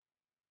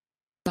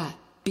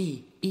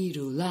be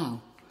irulau.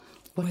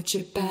 Watch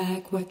your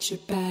back,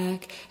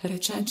 a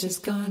trench is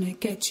gonna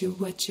get you.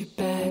 Watch your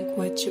back,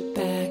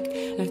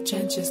 a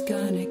trench is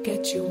gonna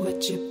get you.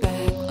 Watch your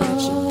back,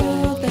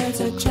 oh,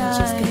 there's a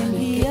giant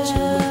here.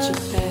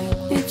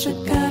 It's a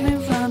coming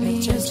from the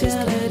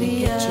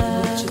utility.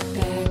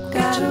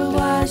 Gotta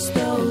wash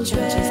those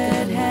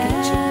red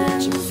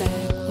hands.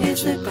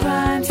 It's the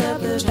crimes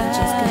of the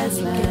Badlands.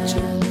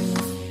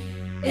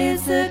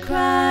 It's the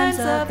crimes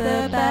of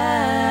the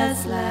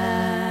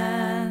Badlands.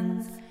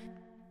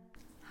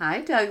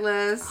 Hi,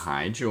 Douglas.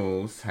 Hi,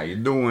 Jules. How you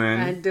doing?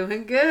 I'm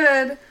doing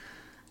good.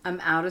 I'm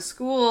out of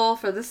school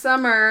for the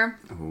summer.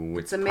 Ooh,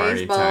 it's amaze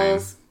party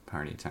balls. time.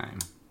 Party time.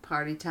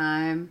 Party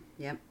time.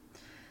 Yep.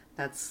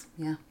 That's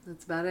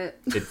about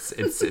it.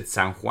 It's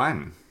San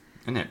Juan,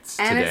 isn't it?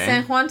 And today, it's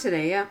San Juan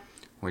today, yeah.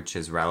 which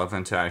is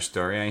relevant to our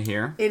story, I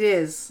hear. It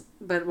is,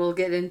 but we'll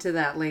get into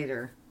that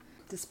later.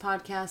 This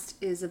podcast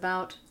is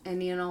about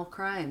any and all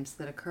crimes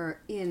that occur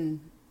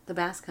in the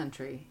Basque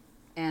Country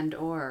and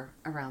or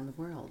around the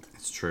world.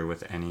 It's true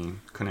with any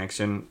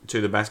connection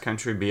to the Basque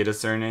Country, be it a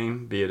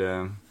surname, be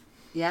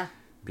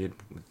it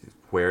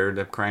where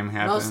the crime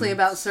happens. Mostly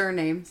about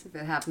surnames, if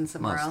it happens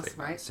somewhere Mostly else,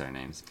 about right?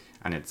 surnames.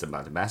 And it's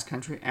about the Basque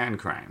Country and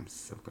crimes.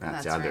 So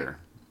that's the other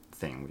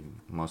thing. We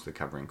mostly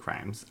covering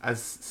crimes.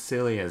 As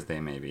silly as they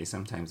may be,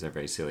 sometimes they're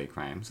very silly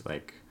crimes.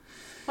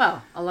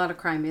 Well, a lot of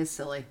crime is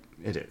silly.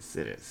 It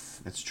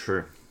is. It's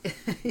true.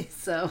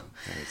 So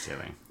Very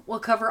silly. we'll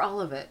cover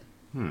all of it.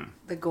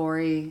 The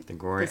gory,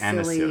 and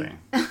the silly.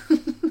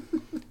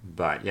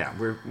 But yeah,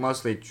 we're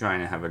mostly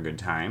trying to have a good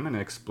time and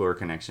explore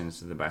connections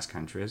to the Basque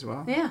Country as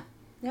well. Yeah.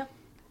 Yep.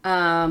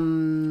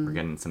 We're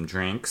getting some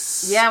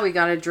drinks. Yeah, we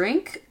got a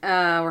drink.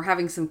 We're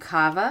having some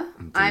cava.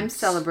 Indeed. I'm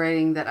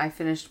celebrating that I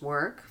finished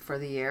work for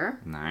the year.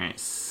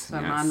 Nice. So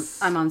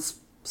I'm on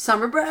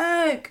summer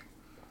break.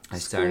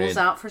 School's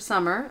out for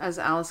summer, as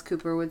Alice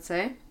Cooper would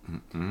say.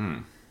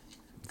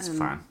 It's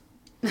fun.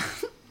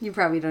 You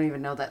probably don't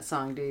even know that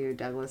song, do you,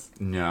 Douglas?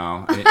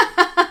 No.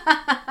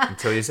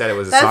 Until you said it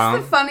was a That's song.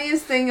 That's the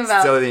funniest thing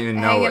about Still didn't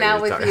even know hanging what out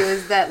you with were you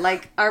is that,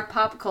 like, our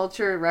pop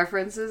culture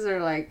references are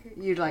like,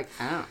 you're like,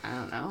 I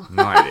don't know.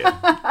 No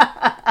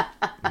idea.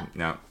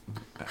 No.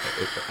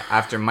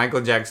 After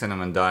Michael Jackson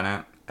and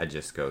Madonna, it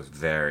just goes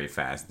very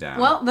fast down.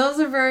 Well, those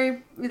are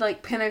very,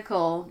 like,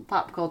 pinnacle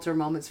pop culture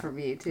moments for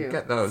me, too.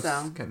 Get those.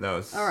 So. Get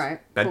those. All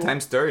right. Bedtime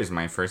Stories,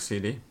 my first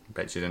CD.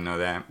 Bet you didn't know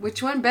that.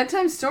 Which one?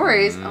 Bedtime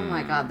Stories? Oh,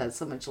 my God, that's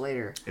so much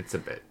later. It's a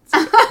bit.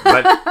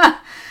 But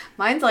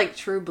mine's like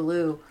True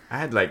Blue. I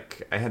had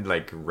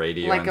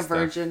radio like and a stuff.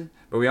 Virgin.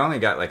 But we only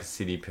got like a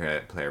CD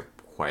player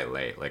quite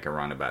late, like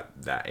around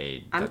about that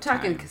age. I'm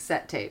talking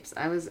cassette tapes.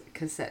 I was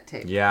cassette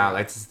tape. Yeah,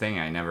 that's the thing.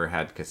 I never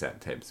had cassette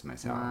tapes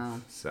myself.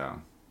 Wow.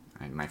 So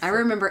I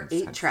remember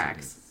 8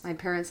 tracks. CDs. My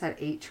parents had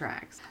 8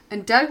 tracks.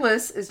 And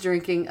Douglas is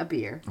drinking a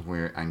beer.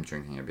 I'm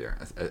drinking a beer.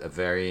 A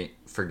very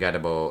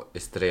forgettable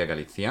Estrella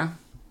Galicia.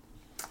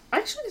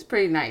 Actually, it's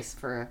pretty nice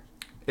for a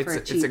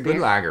It's a good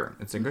lager.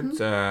 It's a good,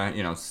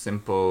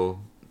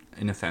 simple,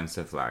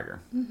 inoffensive lager.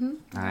 Mm-hmm.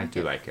 I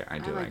do like it. I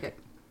do like it.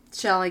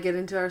 Shall I get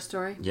into our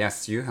story?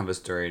 Yes, you have a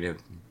story to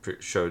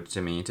show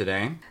to me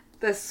today.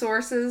 The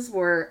sources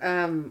were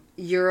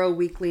Euro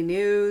Weekly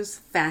News,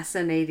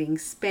 Fascinating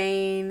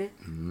Spain,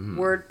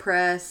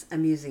 WordPress,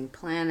 Amusing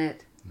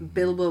Planet,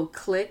 Bilbao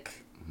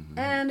Click,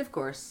 and, of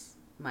course,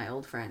 my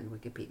old friend,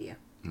 Wikipedia.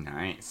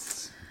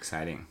 Nice.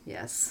 Exciting.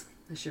 Yes.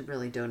 I should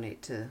really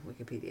donate to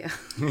Wikipedia.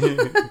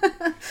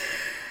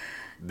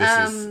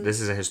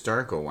 This is a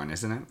historical one,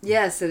 isn't it?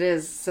 Yes, it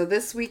is. So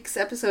this week's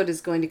episode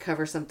is going to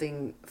cover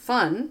something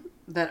fun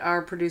that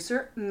our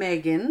producer,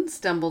 Megan,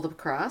 stumbled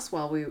across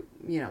while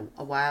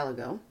a while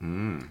ago.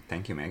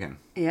 Thank you, Megan.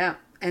 Yeah.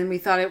 And we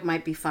thought it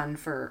might be fun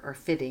or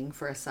fitting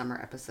for a summer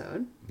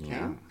episode.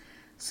 Yeah. Okay?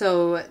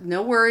 So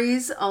no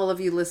worries, all of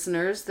you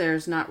listeners.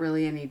 There's not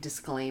really any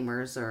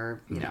disclaimers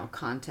or,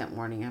 content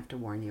warning I have to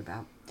warn you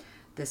about.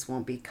 This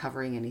won't be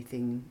covering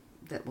anything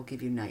that will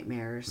give you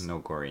nightmares. No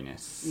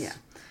goriness. Yeah.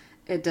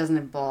 It doesn't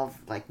involve,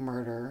 like,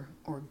 murder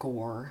or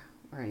gore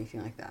or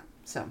anything like that.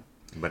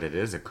 But it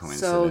is a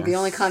coincidence. So the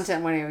only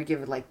content warning I would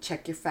give is, like,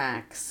 check your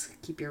facts,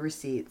 keep your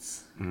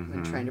receipts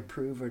when trying to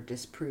prove or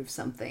disprove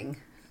something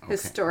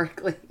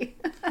historically.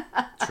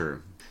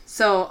 True.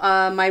 So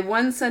my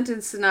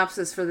one-sentence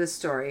synopsis for this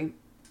story.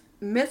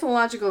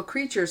 Mythological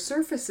creature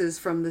surfaces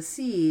from the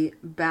sea,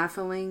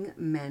 baffling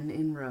men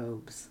in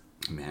robes.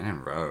 Man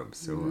in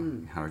robes.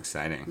 Ooh, how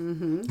exciting.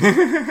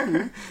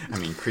 Mm-hmm. I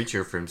mean,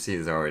 creature from sea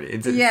is already...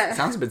 It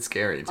sounds a bit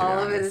scary, to be honest.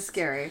 honest. All of it is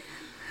scary.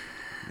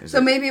 So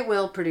maybe it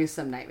will produce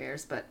some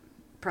nightmares, but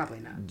probably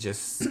not.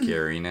 Just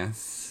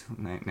scariness,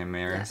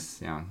 nightmares.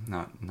 Yeah,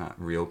 not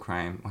real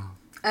crime. Wow.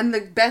 And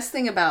the best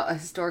thing about a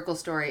historical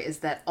story is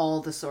that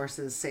all the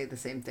sources say the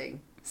same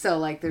thing. So,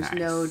 like, there's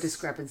no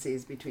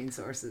discrepancies between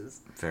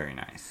sources. Very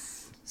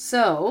nice.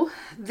 So,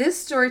 this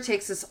story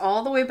takes us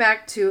all the way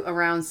back to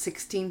around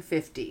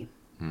 1650.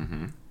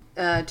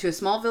 To a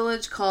small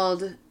village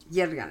called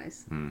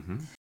Liérganes.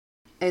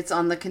 It's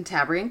on the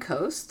Cantabrian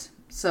coast.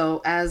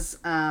 So, as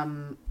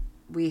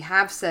we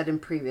have said in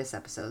previous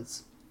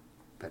episodes,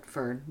 but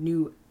for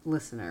new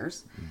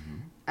listeners,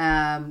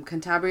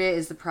 Cantabria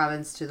is the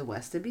province to the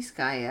west of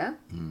Biscaya.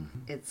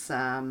 It's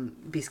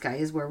Biscaya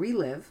is where we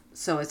live,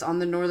 so it's on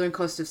the northern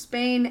coast of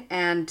Spain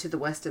and to the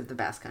west of the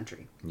Basque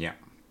Country. Yeah.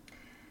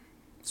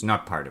 It's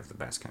not part of the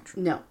Basque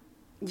Country. No.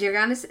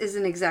 Liérganes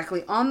isn't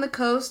exactly on the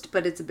coast,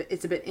 but it's a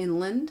bit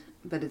inland,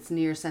 but it's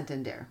near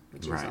Santander,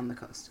 which is on the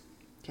coast.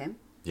 Okay?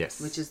 Yes.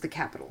 Which is the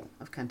capital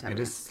of Cantabria. It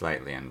is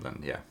slightly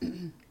inland, yeah.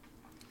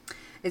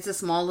 It's a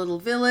small little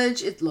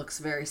village. It looks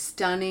very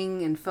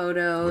stunning in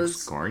photos.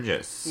 Looks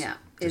gorgeous. Yeah.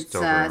 Just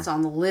It's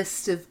on the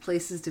list of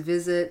places to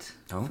visit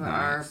for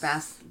our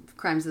nice.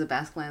 Crimes of the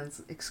Basque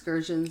Lands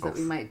excursions that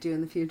we might do in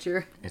the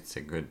future. It's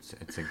a good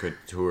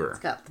tour. It's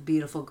got the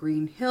beautiful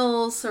green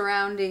hills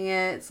surrounding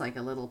it. It's like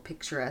a little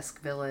picturesque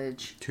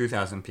village.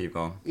 2,000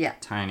 people. Yeah.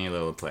 Tiny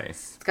little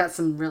place. It's got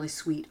some really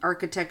sweet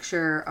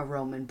architecture, a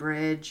Roman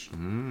bridge,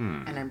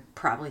 and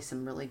probably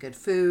some really good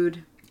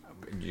food.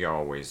 You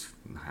always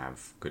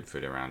have good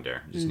food around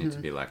there. You just need to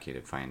be lucky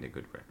to find a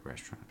good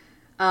restaurant.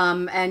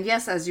 And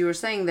yes, as you were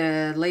saying,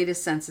 the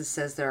latest census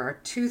says there are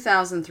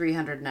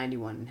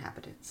 2,391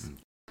 inhabitants.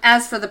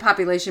 As for the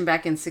population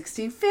back in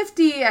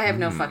 1650, I have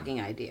no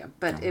fucking idea.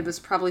 But it was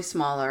probably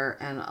smaller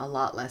and a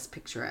lot less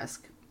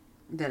picturesque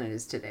than it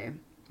is today.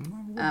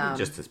 Well,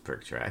 just as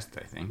picturesque,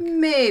 I think.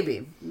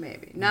 Maybe.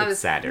 Not as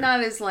sadder.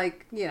 Not as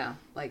like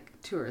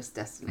tourist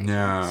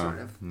destination sort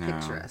of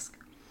picturesque.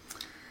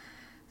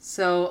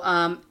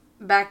 So,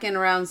 back in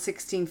around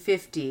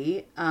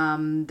 1650,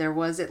 there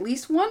was at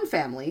least one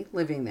family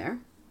living there.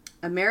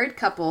 A married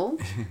couple,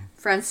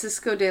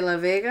 Francisco de la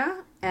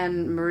Vega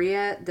and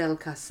Maria del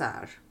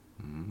Casar,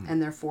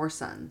 and their 4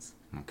 sons.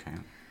 Okay.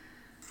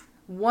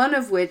 One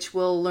of which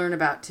we'll learn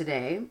about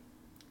today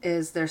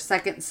is their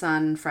second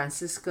son,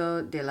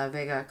 Francisco de la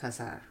Vega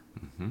Casar.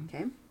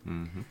 Okay?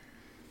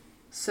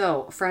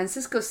 So,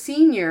 Francisco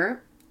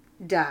Sr.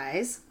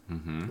 dies,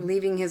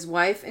 leaving his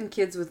wife and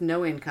kids with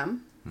no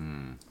income.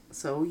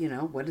 So,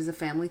 what is a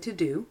family to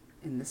do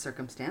in this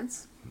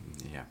circumstance?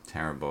 Yeah,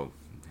 terrible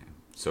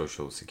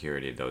social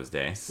security those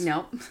days.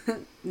 No.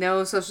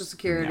 No social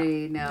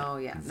security,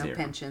 no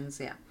pensions,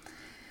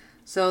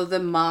 So the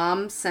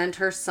mom sent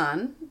her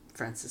son,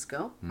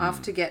 Francisco,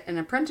 off to get an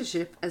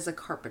apprenticeship as a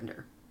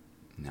carpenter.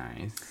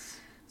 Nice.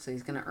 So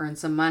he's going to earn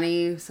some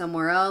money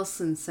somewhere else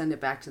and send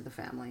it back to the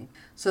family.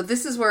 So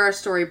this is where our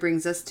story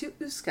brings us to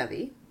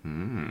Euskadi,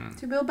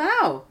 to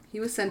Bilbao. He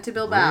was sent to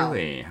Bilbao.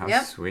 Really?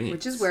 How sweet.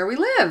 Which is where we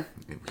live.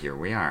 Here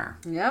we are.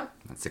 Yep.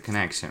 That's a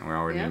connection. We're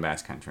already in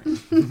Basque Country.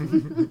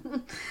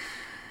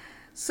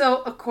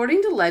 So,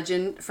 according to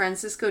legend,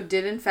 Francisco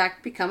did in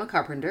fact become a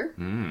carpenter.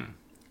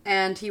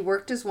 And he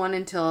worked as one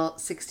until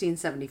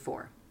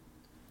 1674.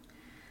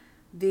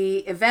 The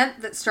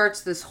event that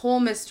starts this whole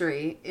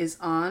mystery is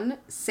on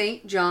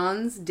St.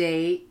 John's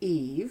Day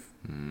Eve.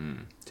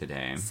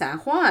 Today. San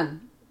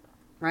Juan,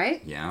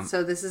 right? Yeah.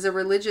 So this is a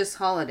religious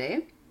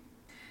holiday,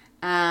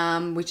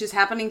 which is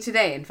happening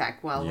today, in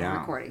fact, while we're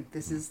recording.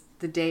 This is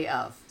the day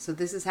of. So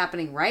this is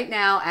happening right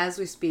now as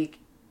we speak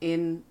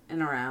in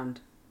and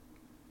around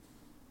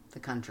the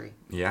country.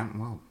 Yeah,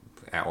 well,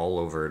 all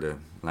over the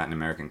Latin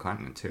American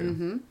continent,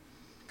 too.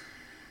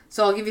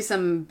 So I'll give you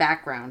some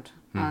background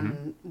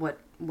on what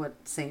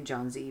St.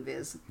 John's Eve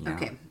is. Yeah.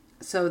 Okay.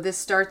 So this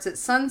starts at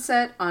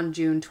sunset on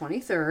June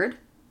 23rd,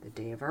 the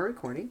day of our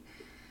recording.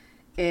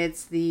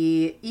 It's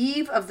the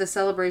eve of the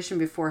celebration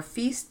before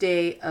feast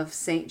day of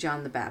St.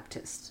 John the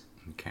Baptist.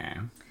 Okay.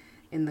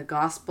 In the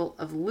Gospel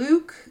of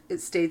Luke,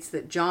 it states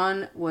that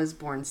John was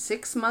born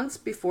 6 months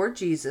before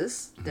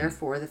Jesus.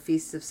 Therefore, the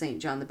feast of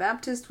St. John the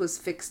Baptist was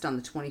fixed on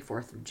the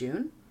 24th of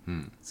June.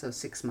 So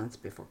 6 months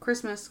before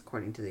Christmas,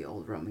 according to the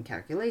old Roman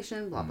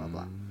calculation, blah, blah,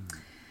 blah.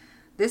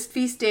 This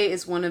feast day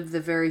is one of the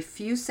very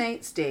few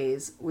saints'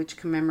 days which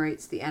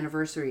commemorates the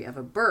anniversary of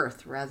a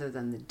birth rather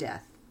than the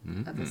death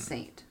of a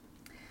saint.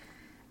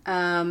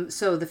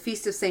 So the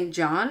Feast of St.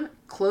 John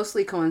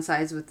closely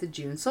coincides with the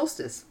June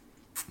solstice.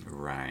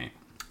 Right.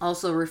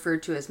 Also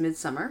referred to as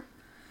midsummer.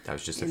 That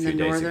was just a in few the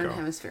days northern ago.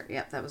 hemisphere.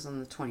 Yep, that was on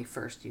the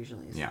 21st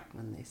usually is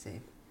when they say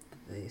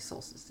the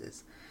solstice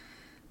is.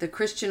 The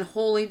Christian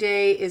holy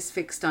day is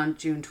fixed on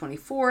June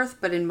 24th,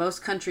 but in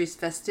most countries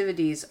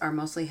festivities are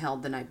mostly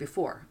held the night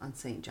before on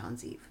St.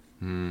 John's Eve.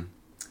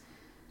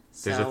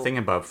 There's a thing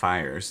about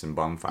fires and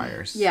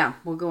bonfires. Yeah,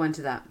 we'll go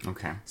into that.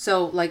 Okay.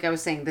 So, like I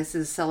was saying, this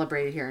is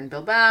celebrated here in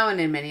Bilbao and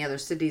in many other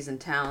cities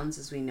and towns,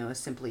 as we know as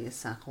simply as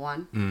San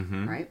Juan,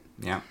 right?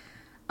 Yeah.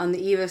 On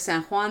the eve of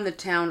San Juan, the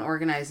town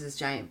organizes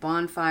giant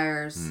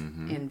bonfires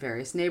in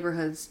various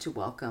neighborhoods to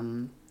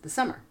welcome the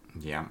summer.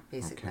 Yeah.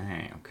 Basically.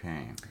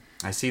 Okay.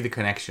 I see the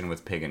connection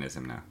with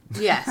paganism now.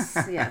 Yes.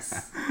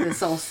 The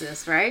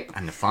solstice, right?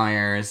 And the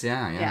fires,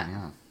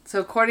 yeah. So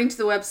according to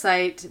the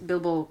website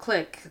Bilbao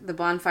Click, the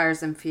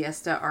bonfires and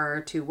fiesta are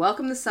to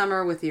welcome the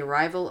summer with the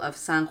arrival of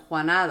San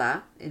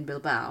Juanada in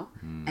Bilbao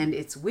and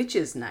its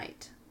witches'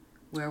 night,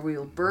 where we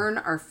will burn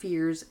our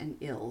fears and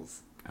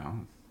ills.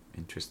 Oh,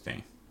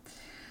 interesting.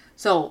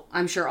 So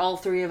I'm sure all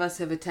three of us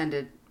have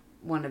attended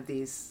one of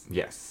these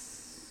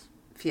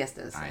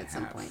fiestas at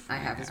some point. I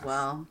have as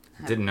well.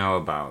 Didn't know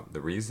about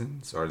the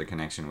reasons or the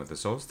connection with the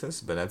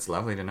solstice, but that's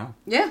lovely to know.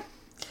 Yeah.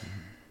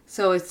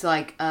 So it's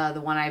like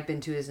the one I've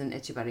been to is in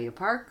Echevarria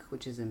Park,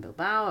 which is in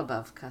Bilbao,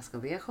 above Casco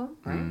Viejo,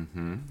 right?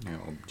 Mm-hmm.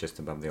 Just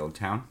above the old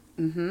town.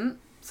 Mm-hmm.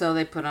 So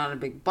they put on a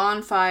big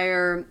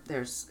bonfire.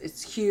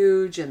 It's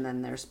huge, and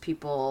then there's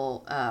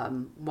people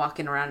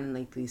walking around in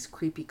like these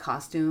creepy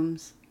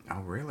costumes.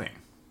 Oh, really?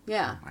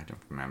 Yeah. I don't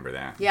remember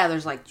that. Yeah,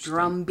 there's like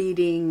drum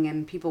beating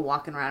and people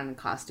walking around in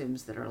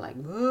costumes that are like,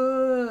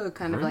 whoa,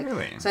 kind of Really?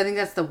 like. So I think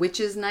that's the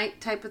witches' night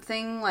type of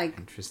thing. Like,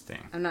 interesting.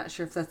 I'm not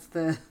sure if that's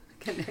the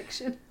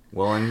connection.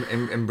 Well,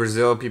 in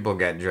Brazil, people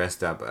get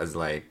dressed up as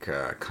like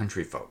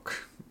country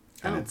folk,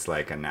 and it's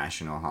like a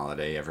national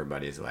holiday.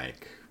 Everybody's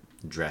like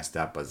dressed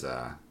up as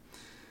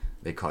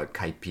they call it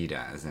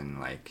caipira, as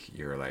in like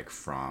you're like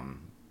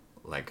from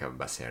like a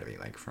baserri,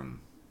 like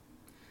from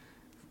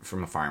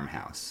a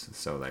farmhouse.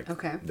 So like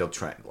they'll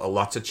try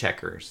lots of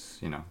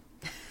checkers,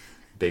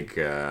 big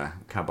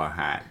cowboy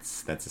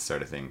hats. That's the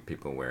sort of thing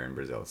people wear in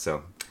Brazil.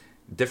 So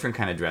different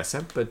kind of dress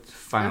up, but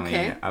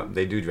finally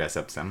they do dress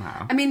up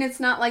somehow. I mean,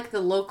 it's not like the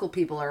local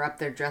people are up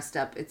there dressed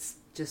up. It's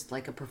just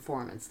like a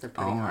performance they're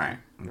putting on,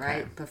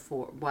 right?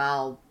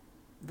 While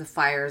the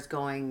fire's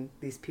going,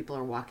 these people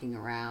are walking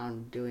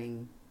around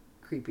doing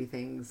creepy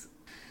things.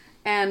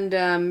 And,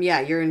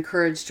 you're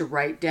encouraged to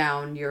write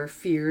down your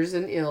fears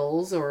and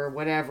ills or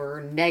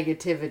whatever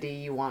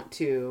negativity you want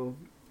to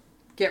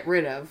get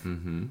rid of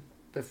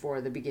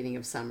before the beginning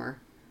of summer.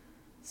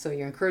 So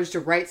you're encouraged to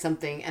write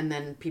something, and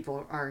then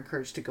people are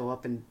encouraged to go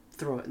up and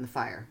throw it in the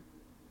fire.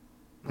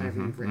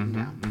 Whatever you've written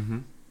down. Mm-hmm.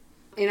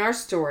 In our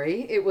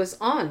story, it was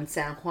on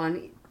San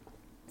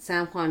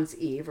Juan's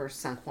Eve, or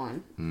San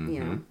Juan,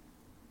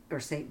 or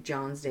St.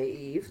 John's Day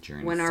Eve,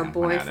 when our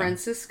boy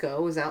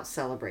Francisco was out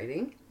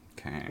celebrating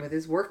with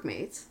his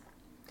workmates.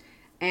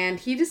 And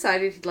he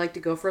decided he'd like to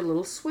go for a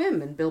little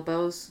swim in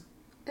Bilbao's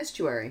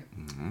estuary,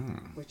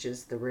 which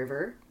is the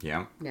river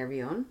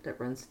Nervion that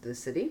runs through the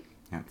city.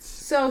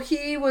 So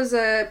he was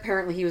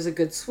apparently he was a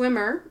good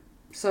swimmer.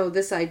 So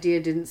this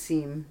idea didn't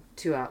seem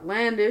too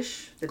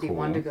outlandish that he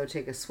wanted to go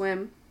take a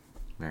swim.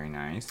 Very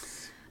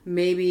nice.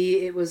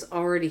 Maybe it was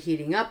already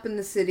heating up in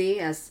the city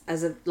as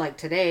of like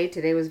today.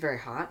 Today was very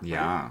hot.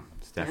 Yeah, right?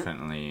 It's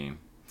definitely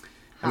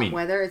hot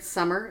weather. It's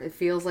summer. It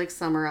feels like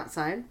summer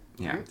outside.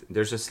 Yeah, right?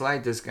 There's a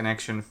slight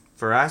disconnection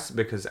for us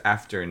because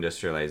after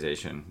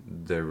industrialization,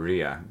 the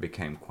Ria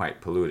became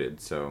quite polluted.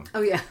 So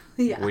we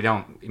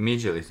don't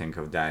immedially think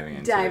of diving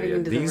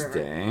into these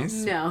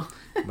days. No.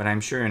 But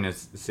I'm sure in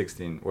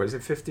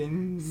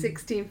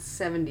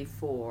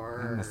 1674,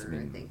 that must have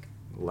been I think.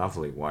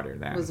 Lovely water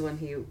then. Was when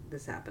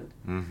this happened.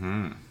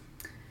 Mm-hmm.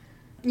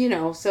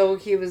 So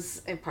he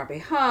was probably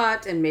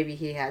hot, and maybe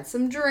he had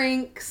some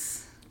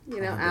drinks,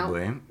 out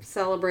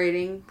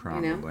celebrating.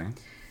 Probably.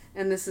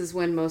 And this is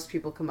when most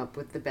people come up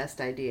with the best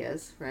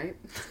ideas, right?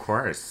 Of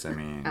course. I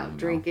mean, out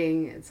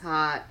drinking, it's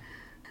hot.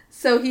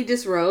 So he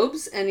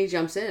disrobes and he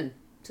jumps in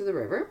to the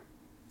river.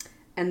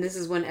 And this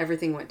is when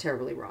everything went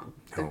terribly wrong.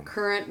 The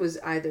current was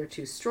either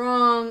too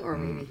strong or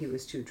maybe he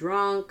was too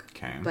drunk.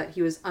 Okay. But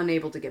he was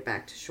unable to get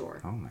back to shore.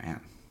 Oh,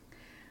 man.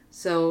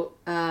 So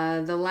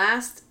the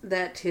last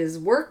that his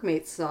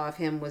workmates saw of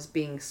him was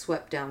being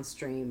swept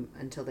downstream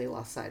until they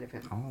lost sight of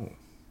him. Oh.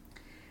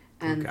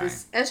 And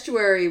this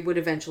estuary would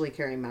eventually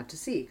carry him out to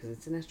sea because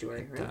it's an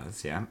estuary, right? It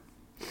does, yeah.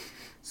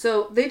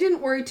 So they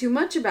didn't worry too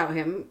much about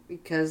him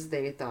because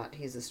they thought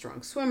he's a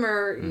strong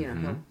swimmer.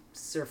 He'll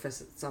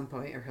surface at some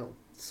point or he'll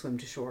swim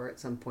to shore at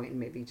some point and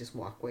maybe just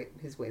walk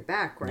his way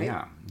back, right?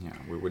 Yeah,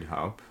 we would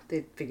hope.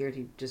 They figured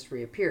he'd just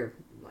reappear,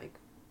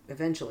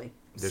 eventually.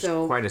 There's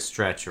quite a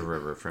stretch of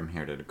river from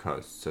here to the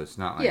coast, so it's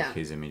not like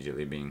he's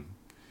immediately being...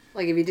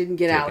 Like, if he didn't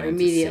get out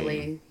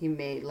immediately, he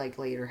may,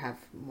 later have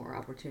more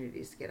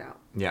opportunities to get out.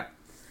 Yeah.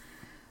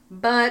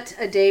 But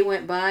a day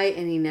went by,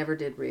 and he never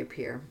did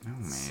reappear. Oh,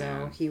 man.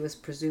 So he was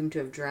presumed to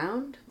have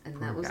drowned,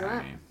 and that was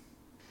that.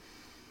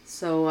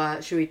 So,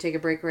 should we take a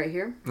break right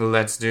here?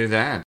 Let's do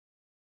that.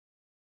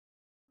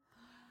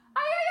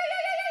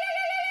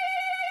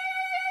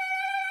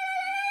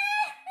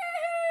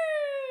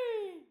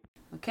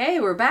 Okay,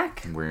 we're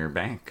back. We're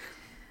back.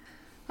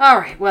 All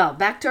right, well,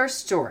 back to our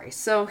story.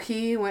 So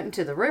he went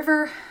into the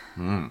river,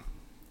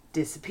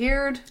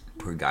 disappeared.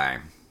 Poor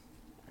guy.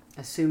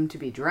 Assumed to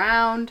be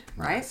drowned,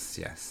 right?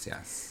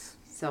 Yes.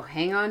 So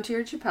hang on to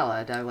your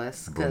chapella,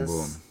 Douglas,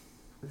 because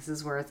this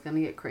is where it's going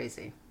to get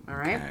crazy. All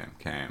right?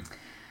 Okay.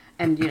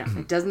 And,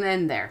 it doesn't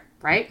end there,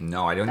 right?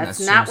 No, I don't assume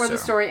so. That's not where the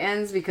story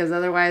ends, because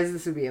otherwise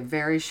this would be a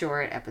very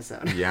short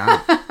episode.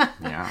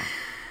 Yeah.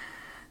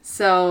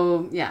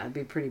 So, it'd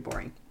be pretty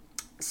boring.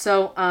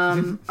 So,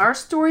 our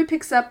story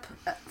picks up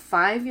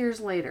 5 years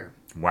later.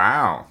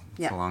 Wow.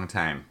 It's a long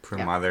time. Poor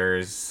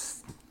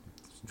mother's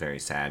very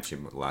sad. She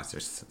lost her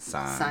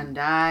son. Son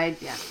died.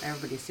 Yeah,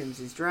 everybody assumes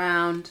he's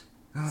drowned.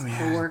 Oh,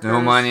 yeah. No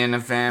money in the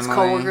family. His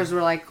coworkers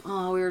were like, we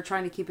were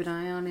trying to keep an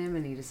eye on him,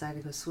 and he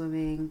decided to go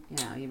swimming.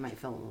 You might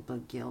feel a little bit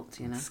of guilt,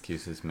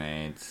 Excuses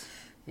made.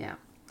 Yeah.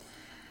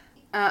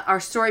 Our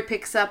story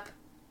picks up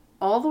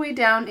all the way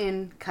down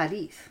in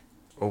Cadiz.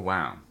 Oh,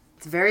 wow.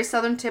 It's a very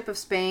southern tip of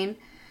Spain.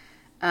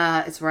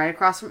 It's right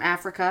across from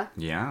Africa.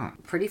 Yeah.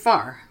 Pretty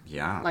far.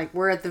 Yeah. Like,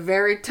 we're at the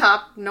very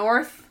top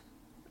north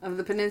of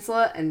the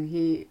peninsula, and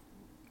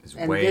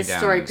this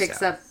story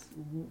picks up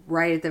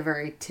right at the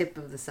very tip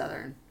of the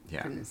southern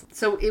peninsula.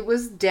 So it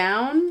was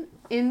down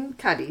in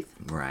Cadiz.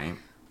 Right.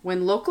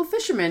 When local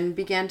fishermen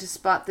began to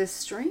spot this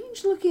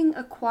strange-looking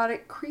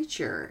aquatic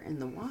creature in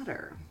the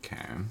water.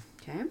 Okay.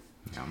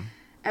 Yeah.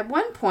 At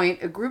one point,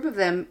 a group of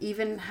them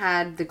even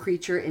had the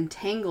creature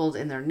entangled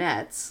in their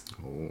nets,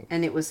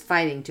 and it was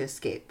fighting to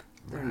escape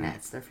their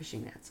nets, their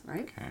fishing nets,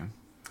 right? Okay.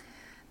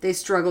 They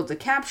struggled to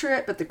capture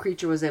it, but the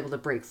creature was able to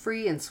break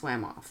free and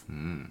swam off.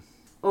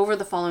 Over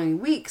the following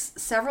weeks,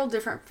 several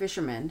different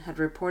fishermen had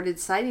reported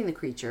sighting the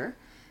creature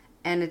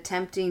and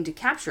attempting to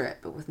capture it,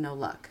 but with no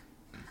luck.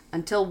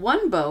 Until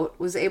one boat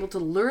was able to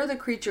lure the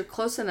creature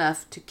close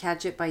enough to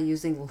catch it by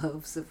using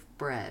loaves of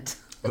bread.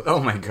 Oh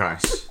my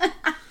gosh.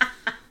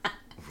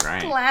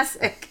 Right.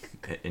 Classic.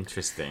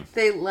 Interesting.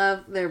 They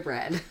love their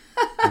bread.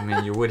 I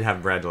mean, you would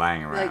have bread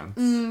lying around.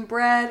 Like,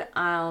 bread,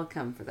 I'll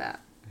come for that.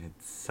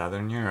 It's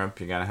Southern Europe.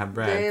 You gotta have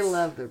bread. They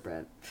love their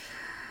bread.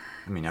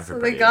 I mean, So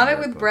everybody. they got it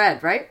with but...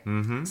 bread, right?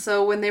 Mm-hmm.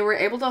 So when they were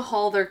able to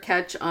haul their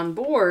catch on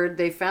board,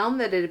 they found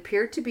that it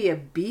appeared to be a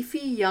beefy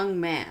young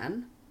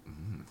man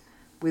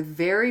with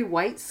very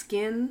white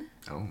skin,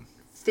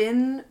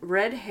 thin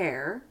red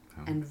hair,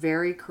 and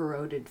very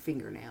corroded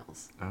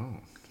fingernails. Oh.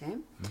 Okay.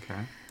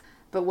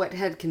 But what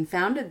had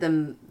confounded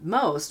them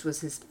most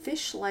was his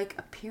fish-like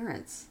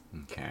appearance.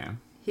 Okay.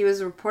 He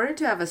was reported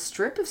to have a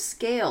strip of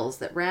scales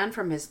that ran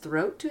from his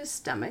throat to his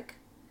stomach,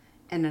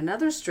 and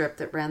another strip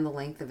that ran the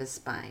length of his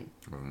spine.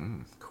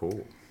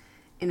 Cool.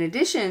 In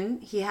addition,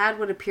 he had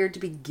what appeared to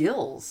be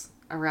gills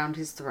around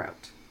his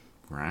throat.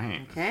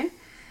 Right. Okay?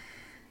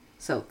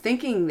 So,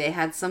 thinking they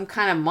had some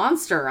kind of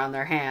monster on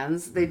their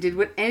hands, they did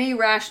what any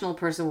rational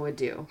person would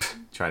do.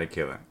 Try to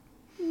kill it.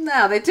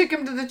 No, they took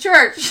him to the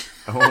church.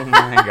 Oh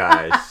my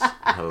gosh.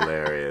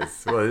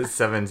 Hilarious. Well, it's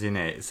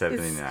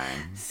 1779.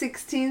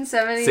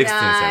 1679.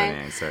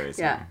 1679, sorry.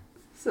 Yeah.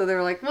 So they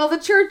were like, well, the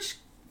church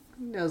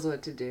knows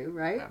what to do,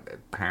 right?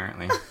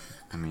 Apparently.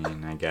 I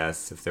mean, I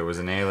guess if there was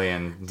an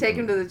alien... Take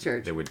him to the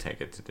church. They would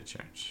take it to the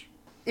church.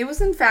 It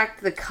was, in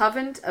fact, the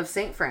convent of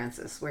St.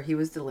 Francis where he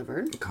was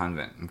delivered.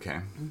 Convent,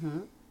 okay.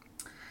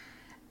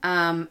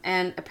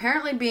 And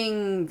apparently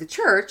being the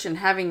church and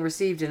having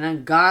received an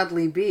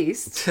ungodly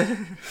beast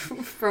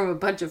from a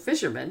bunch of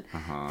fishermen,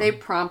 they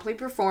promptly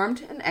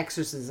performed an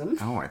exorcism.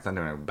 Oh, I thought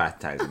they were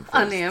baptizing first.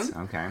 On him.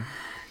 Okay.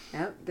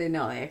 Yep, they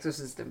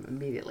exorcised him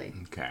immediately.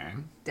 Okay.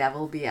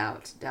 Devil be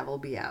out,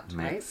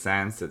 right? Makes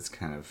sense. It's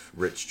kind of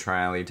rich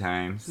trial-y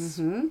times.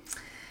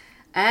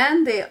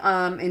 And they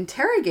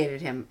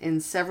interrogated him in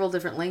several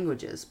different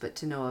languages, but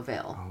to no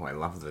avail. Oh, I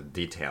love the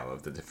detail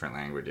of the different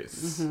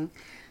languages.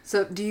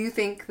 So, do you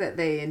think that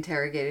they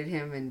interrogated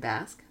him in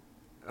Basque?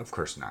 Of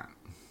course not.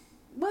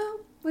 Well,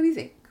 what do you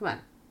think? Come on.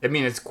 I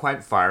mean, it's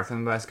quite far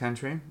from the Basque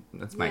Country.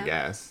 That's my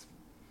guess.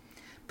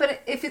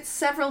 But if it's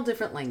several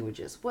different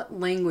languages, what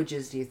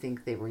languages do you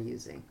think they were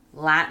using?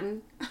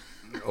 Latin?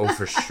 Oh,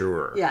 for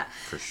sure. Yeah.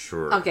 For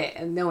sure. Okay,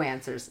 and no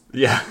answers.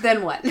 Yeah.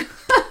 Then what?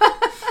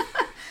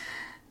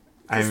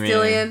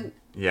 Castilian? I mean,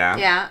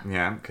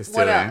 yeah.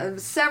 Castilian.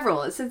 What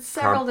several. It said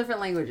several different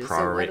languages.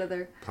 Probably, so what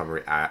other?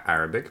 Probably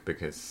Arabic,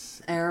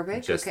 because...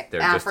 Arabic, they're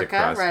Africa, just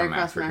across right from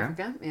across Africa. from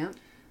Africa, yeah.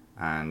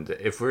 And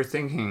if we're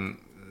thinking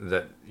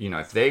that,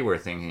 if they were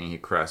thinking he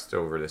crossed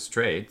over the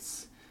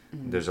straits,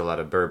 there's a lot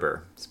of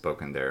Berber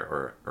spoken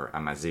there, or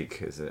Amazigh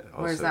is also...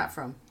 Where's that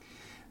from?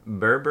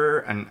 Berber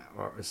and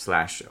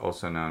 /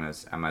 also known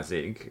as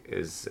Amazigh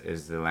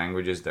is the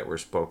languages that were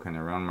spoken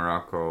around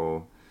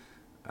Morocco,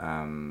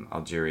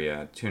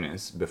 Algeria,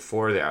 Tunis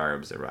before the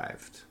Arabs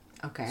arrived.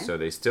 Okay. So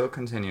they still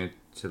continue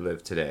to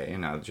live today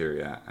in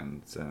Algeria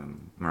and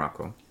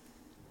Morocco,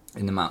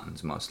 in the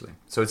mountains mostly.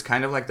 So it's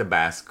kind of like the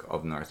Basque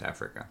of North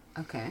Africa.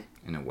 Okay.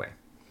 In a way.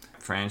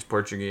 French,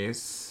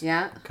 Portuguese,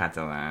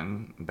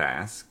 Catalan,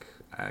 Basque,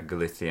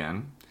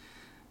 Galician.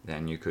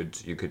 Then you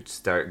could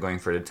start going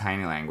for the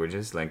tiny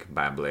languages like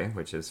Bable,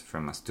 which is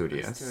from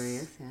Asturias.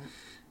 Asturias, yeah.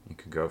 You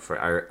could go for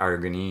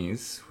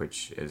Aragonese,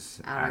 which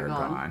is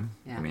Aragon.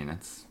 Yeah. I mean,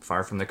 it's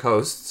far from the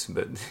coasts,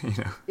 but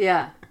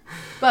Yeah,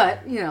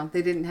 but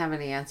they didn't have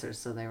any answers,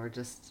 so they were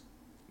just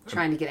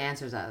trying to get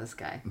answers out of this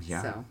guy.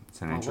 Yeah, so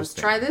it's an let's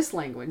interesting. try this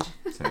language.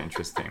 It's an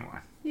interesting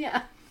one.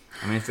 Yeah.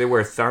 I mean, if they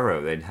were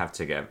thorough, they'd have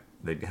to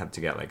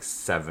get like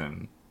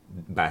 7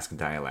 Basque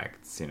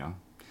dialects.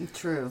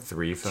 True.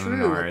 3 from the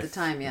north. At the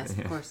time, yes,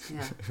 of course.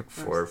 Yeah. Of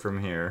 4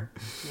 from here.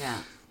 Yeah.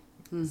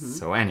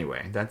 So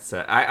anyway, that's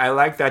I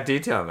like that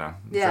detail though.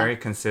 Yeah. Very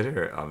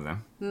considerate of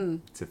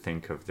them to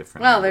think of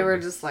different. Well, they were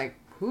languages. just like,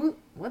 who?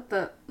 What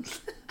the?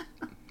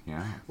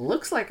 Yeah.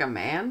 Looks like a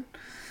man,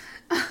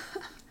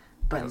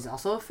 but he's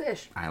also a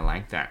fish. I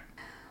like that.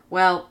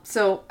 Well,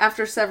 so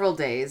after several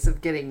days of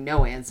getting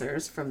no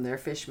answers from their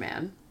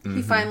fishman,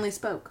 he finally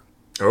spoke.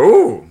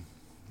 Oh.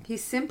 He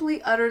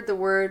simply uttered the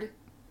word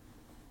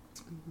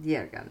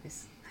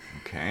Liérganes.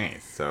 Okay,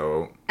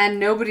 so... And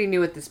nobody knew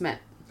what this meant.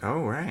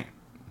 Oh, right.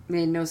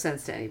 Made no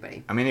sense to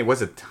anybody. I mean, it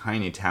was a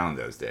tiny town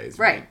those days.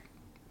 Right.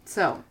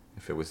 So...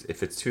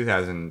 If it's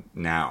 2000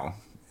 now,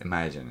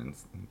 imagine in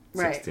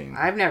 16.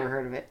 Right. I've never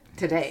heard of it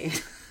today.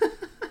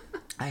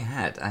 I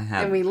had.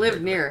 And we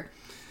lived near.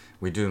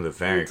 We do live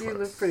very close. We do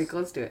live pretty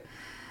close to it.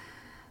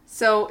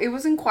 So it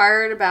was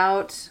inquired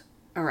about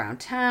around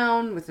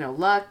town with no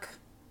luck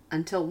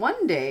until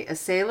one day a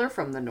sailor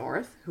from the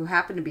north who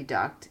happened to be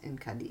docked in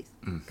Cadiz,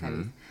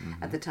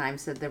 at the time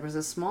said there was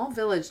a small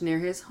village near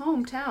his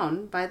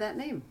hometown by that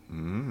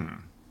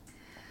name.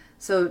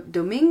 So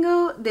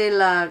Domingo de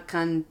la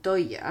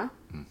Cantoya,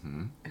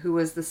 who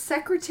was the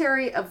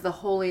secretary of the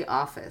Holy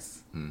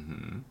Office.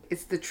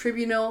 It's the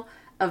tribunal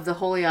of the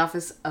Holy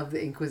Office of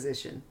the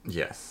Inquisition.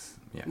 Yes.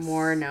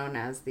 More known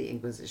as the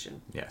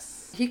Inquisition.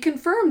 Yes. He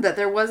confirmed that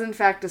there was in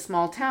fact a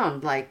small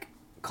town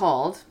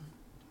called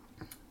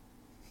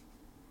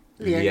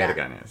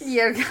Liérganes.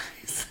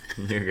 Liérganes.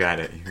 You got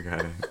it.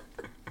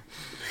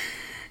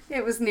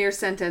 It was near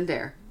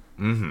Santander.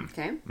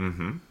 Okay.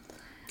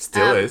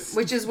 Still is.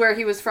 Which is where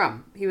he was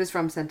from. He was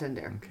from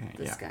Santander. Okay.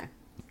 This guy.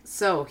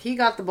 So he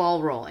got the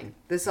ball rolling.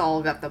 This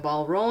all got the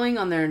ball rolling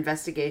on their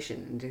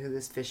investigation into who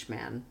this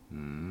Fishman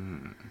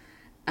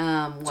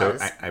was. So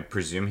I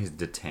presume he's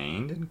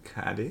detained in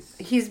Cadiz?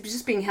 He's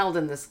just being held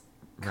in this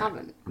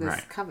convent.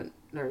 Right. Convent.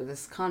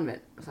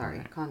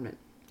 Convent.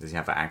 Does he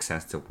have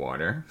access to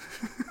water?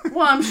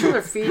 Well, I'm sure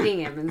they're feeding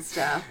him and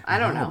stuff. I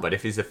don't know. But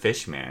if he's a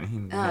fish man, he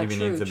maybe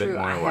needs a bit more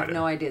water. I have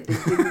no idea. They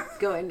didn't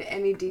go into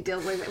any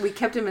details like that. We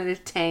kept him in a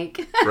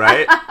tank.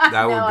 Right?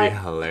 That would be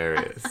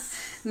hilarious.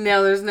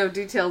 No, there's no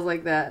details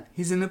like that.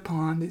 He's in a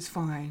pond. He's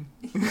fine.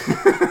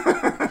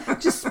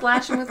 Just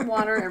splash him with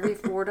water every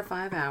 4 to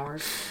 5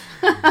 hours.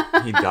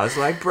 He does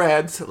like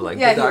bread, the ducks.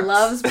 Yeah, he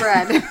loves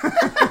bread.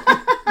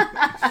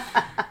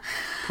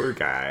 Poor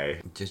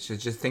guy.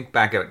 Just think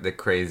back at the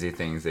crazy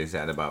things they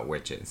said about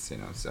witches,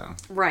 so.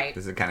 Right.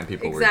 This is the kind of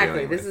people we're exactly.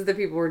 dealing with. This is the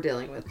people we're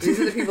dealing with. These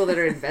are the people that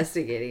are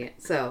investigating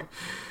it.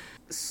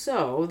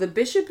 So the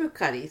Bishop of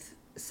Cadiz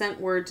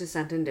sent word to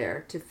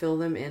Santander to fill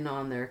them in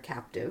on their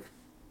captive,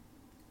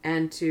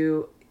 and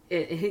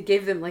he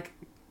gave them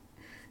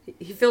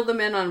he filled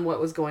them in on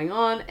what was going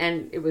on,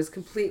 and it was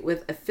complete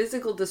with a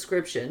physical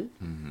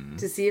description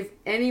to see if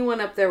anyone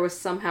up there was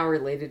somehow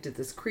related to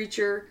this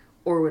creature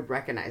or would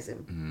recognize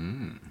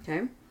him.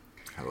 Okay?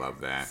 I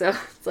love that. So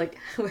it's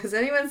has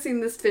anyone seen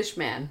this fish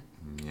man?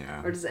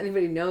 Yeah. Or does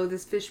anybody know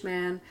this fish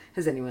man?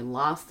 Has anyone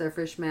lost their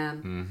fish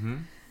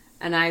man?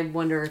 And I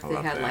wonder if they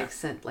had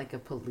sent a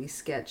police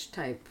sketch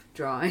type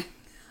drawing.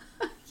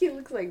 He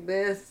looks like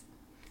this.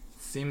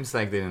 Seems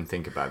like they didn't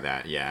think about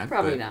that yet.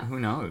 Probably not. Who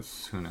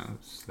knows?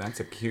 That's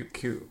a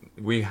cute...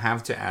 We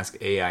have to ask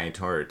AI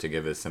Tor to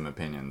give us some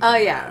opinions. Oh,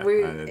 yeah.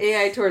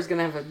 AI Tor is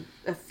going to have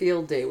a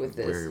field day with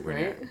this,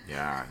 right?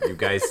 Yeah. You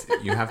guys,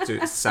 you have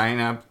to sign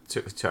up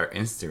to our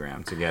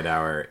Instagram to get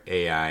our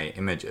AI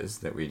images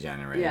that we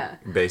generate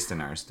based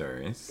on our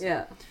stories.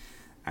 Yeah.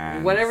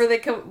 And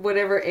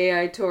whatever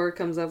AI Tor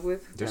comes up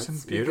with. There's some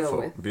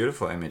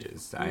beautiful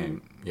images.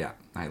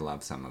 I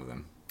love some of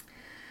them.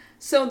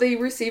 So they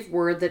received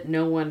word that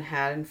no one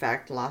had, in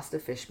fact, lost a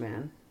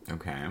fishman.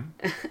 Okay.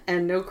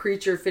 And no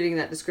creature fitting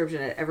that description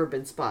had ever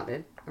been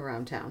spotted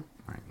around town.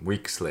 Right.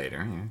 Weeks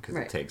later, because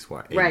it takes,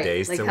 8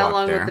 days to walk there. How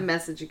long would the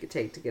message could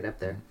take to get up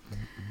there?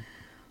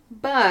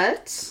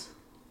 But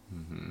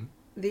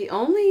the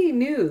only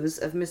news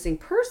of missing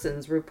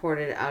persons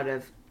reported out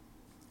of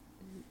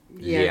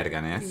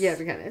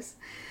Liérganes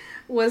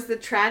was the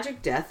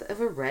tragic death of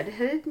a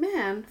red-headed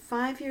man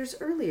 5 years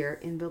earlier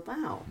in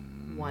Bilbao.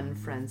 One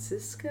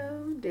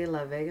Francisco de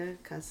la Vega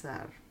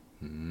Casar.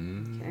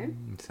 Okay.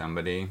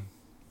 Somebody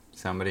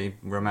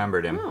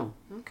remembered him. Oh,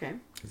 okay.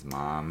 His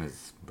mom,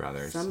 his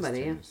brothers,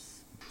 somebody.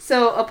 Sisters.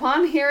 So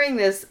upon hearing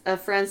this, a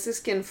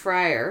Franciscan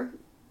friar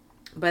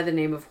by the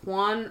name of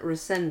Juan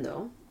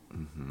Rosendo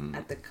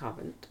at the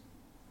convent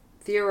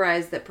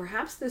theorized that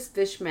perhaps this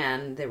fish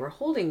man they were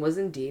holding was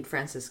indeed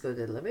Francisco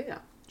de la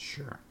Vega.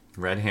 Sure.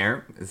 Red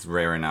hair is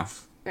rare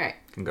enough. Right.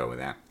 Can go with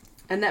that.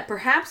 And that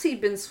perhaps he'd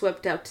been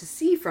swept out to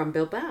sea from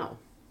Bilbao.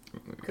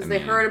 Because they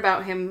heard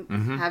about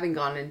him having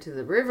gone into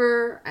the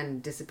river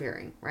and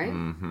disappearing, right?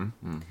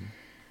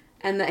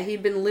 And that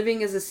he'd been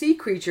living as a sea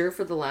creature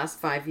for the last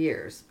 5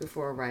 years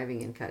before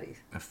arriving in Cadiz.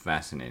 A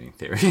fascinating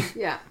theory.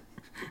 Yeah.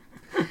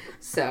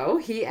 So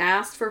he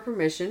asked for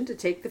permission to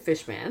take the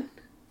fishman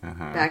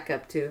back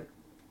up to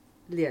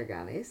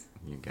Liérganes.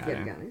 You got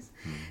it.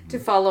 To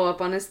follow up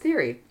on his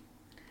theory.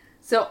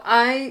 So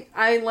I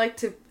like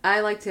to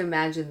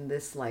imagine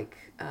this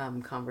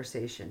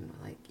conversation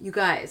you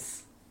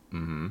guys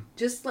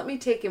just let me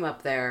take him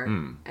up there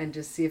and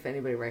just see if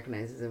anybody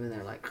recognizes him, and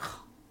they're like,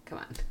 oh, come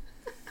on.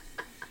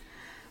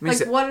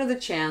 What are the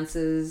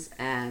chances?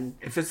 And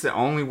if it's the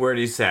only word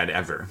he said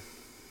ever,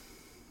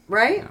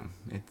 right?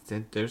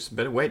 There's a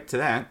bit of weight to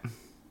that.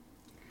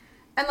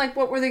 And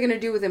what were they going to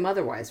do with him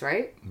otherwise,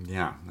 right?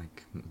 Yeah,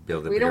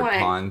 build a bigger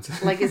pond.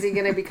 Is he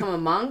going to become a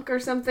monk or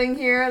something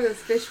here, this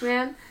fish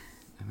man?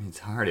 mean, it's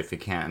hard if you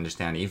can't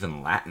understand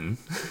even Latin.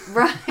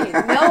 Right.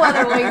 No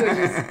other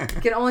languages.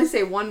 You can only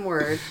say one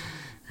word.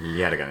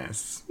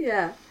 Liérganes.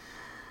 Yeah.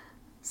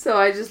 So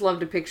I just love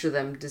to picture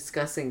them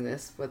discussing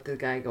this with the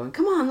guy going,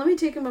 come on, let me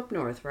take him up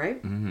north,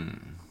 right? Mm.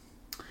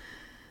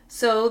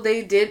 So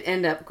they did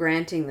end up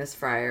granting this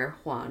friar,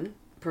 Juan,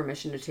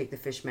 permission to take the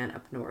fishman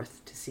up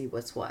north to see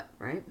what's what,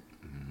 right?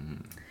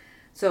 Mm.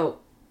 So,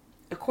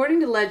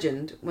 according to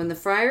legend, when the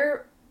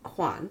friar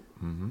Juan,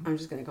 I'm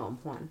just going to call him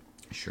Juan,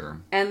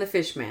 Sure. and the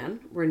fishman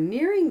were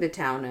nearing the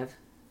town of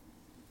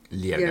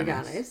Liérganes.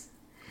 Liérganes,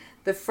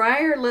 the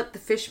friar let the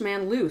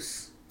fishman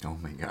loose Oh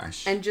my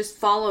gosh. and just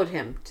followed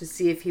him to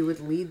see if he would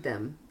lead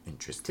them to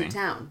Interesting.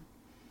 town.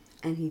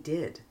 And he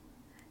did.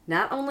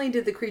 Not only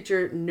did the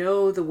creature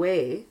know the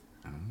way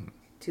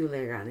to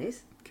Liérganes,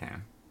 Okay.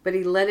 but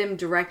he led him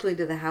directly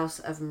to the house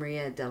of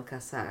Maria del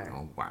Casar,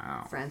 Oh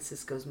wow.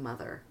 Francisco's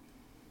mother.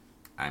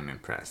 I'm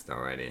impressed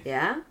already.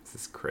 Yeah? This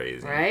is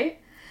crazy. Right?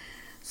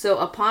 So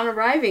upon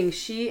arriving,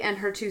 she and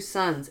her 2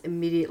 sons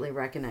immediately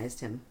recognized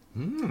him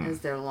as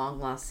their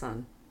long-lost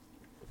son.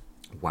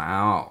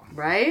 Wow.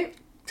 Right?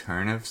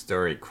 Turn of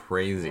story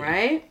crazy.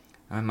 Right?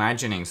 I'm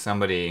imagining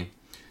somebody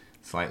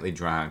slightly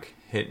drunk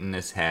hitting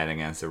his head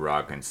against a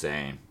rock and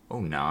saying, "Oh,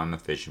 now I'm a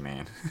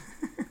fisherman."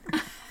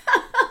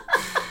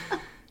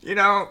 You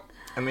know,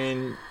 I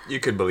mean, you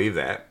could believe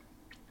that.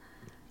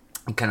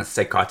 Kind of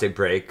psychotic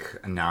break,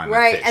 and now I'm a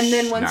Right, fish. and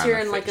then once Now you're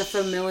I'm in like a fish.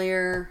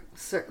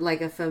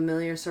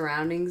 familiar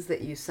surroundings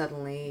that you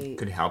suddenly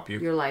Could help you.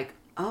 you're like,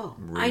 oh,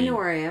 I know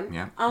where I am.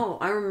 Yeah. Oh,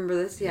 I remember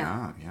this.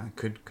 Yeah. Yeah,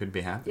 could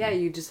be happening. Yeah,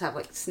 you just have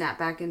like snap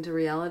back into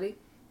reality.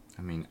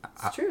 I mean,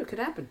 It's true, it could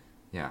happen.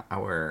 yeah,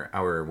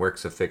 our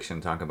works of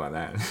fiction talk about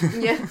that.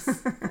 Yes.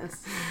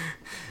 Yes.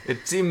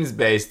 It seems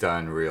based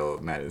on real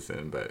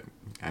medicine, but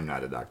I'm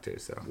not a doctor,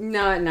 so.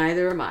 No,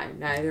 neither am I.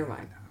 Neither am I.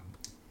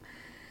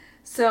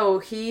 So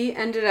he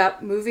ended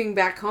up moving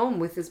back home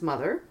with his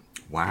mother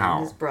Wow.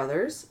 and his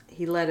brothers.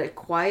 He led a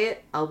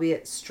quiet,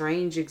 albeit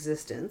strange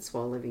existence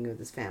while living with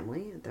his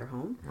family at their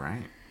home.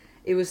 Right.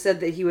 It was said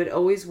that he would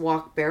always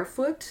walk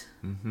barefoot,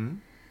 Mm-hmm.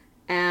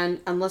 and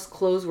unless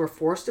clothes were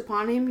forced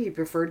upon him, he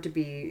preferred to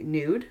be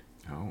nude.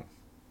 Oh.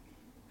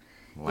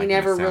 He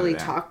never really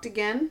talked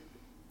again,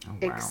 Oh, wow.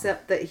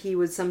 except that he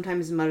would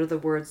sometimes mutter the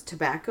words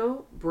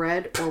tobacco,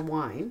 bread, or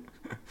wine,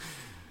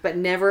 but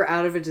never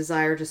out of a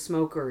desire to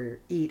smoke or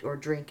eat or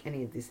drink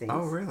any of these things.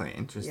 Oh, really?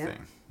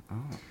 Interesting.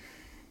 Oh.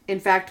 In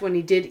fact, when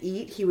he did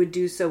eat, he would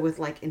do so with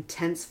like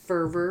intense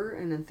fervor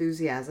and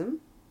enthusiasm.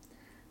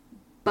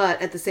 But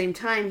at the same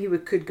time,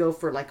 could go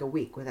for like a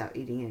week without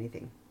eating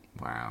anything.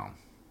 Wow.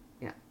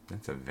 Yeah.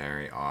 That's a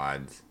very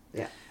odd.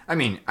 Yeah. I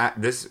mean,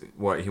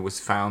 he was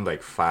found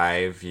like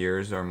 5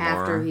 years or more?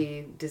 After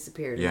he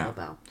disappeared in Yeah.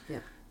 Bilbao. Yeah.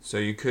 So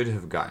you could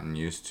have gotten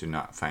used to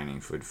not finding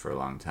food for a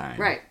long time.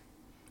 Right.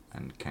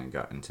 And kind of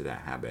got into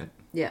that habit.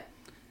 Yeah.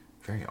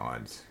 Very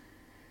odd.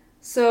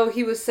 So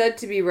he was said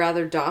to be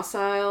rather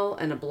docile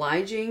and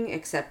obliging,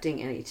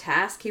 accepting any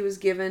task he was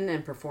given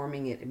and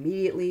performing it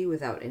immediately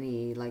without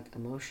any like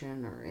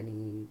emotion or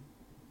any,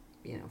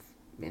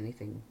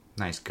 anything.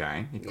 Nice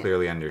guy. He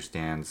clearly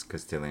understands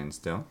Castilian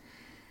still.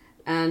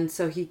 And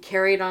so he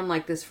carried on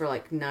like this for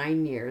like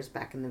 9 years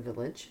back in the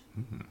village.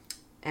 Mm-hmm.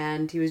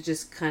 And he was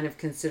just kind of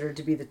considered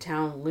to be the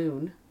town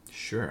loon.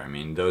 Sure. I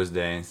mean, those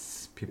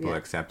days, people Yeah.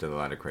 accepted a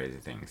lot of crazy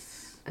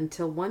things.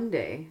 Until one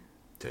day,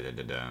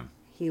 Da-da-da-da.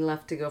 he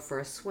left to go for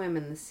a swim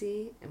in the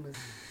sea and was...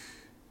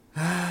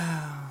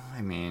 I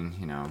mean,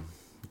 you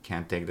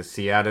can't take the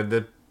sea out of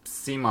the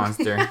sea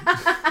monster.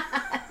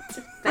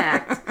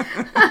 Fact.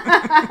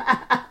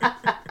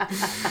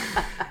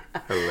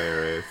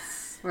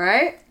 Hilarious.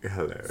 Right?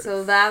 Hilarious.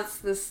 So that's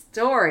the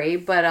story,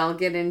 but I'll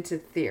get into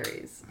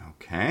theories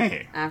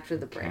Okay. after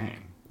the break. Okay.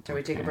 Shall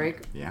we take a break?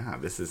 Yeah,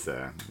 this is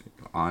a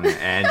on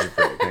the edge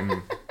break.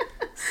 I'm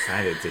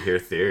excited to hear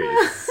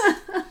theories.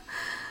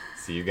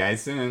 See you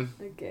guys soon.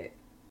 Okay.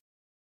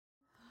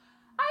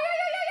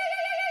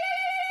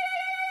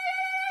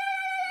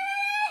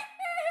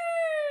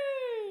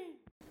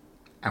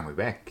 And we're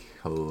back.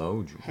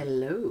 Hello, Julie.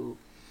 Hello.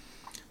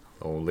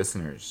 Hello,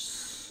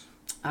 listeners.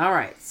 All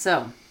right,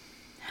 so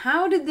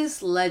how did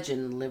this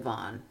legend live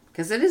on?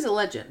 Because it is a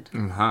legend.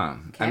 Uh-huh.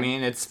 Okay. I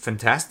mean, it's a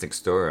fantastic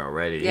story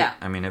already. Yeah.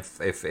 I mean,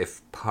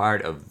 if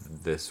part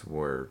of this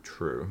were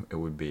true, it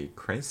would be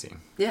crazy.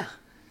 Yeah.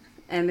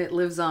 And it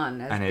lives on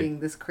as And being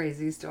this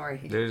crazy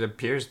story. There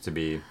appears to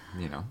be,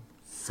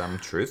 some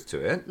truth to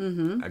it.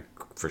 Mm-hmm.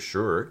 For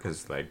sure,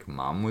 because,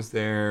 Mom was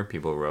there,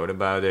 people wrote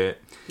about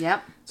it.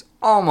 Yep. It's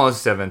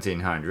almost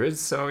 1700s,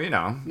 so,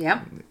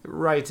 Yep.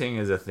 writing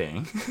is a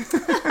thing.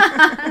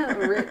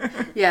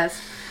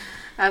 Yes,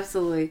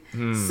 absolutely.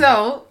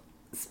 So,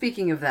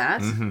 speaking of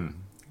that,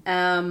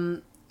 Mm-hmm.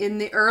 in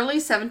the early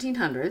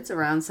 1700s,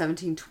 around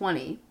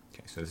 1720,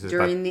 Okay, so this is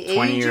During about the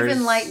 20 Age of years,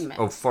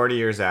 Enlightenment. 40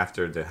 years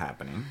after the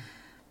happening.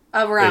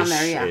 around Ish,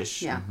 there, yeah.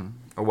 ish. Yeah. Mhm.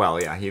 Oh,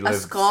 well, yeah, he A lived...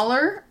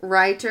 scholar,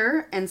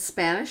 writer, and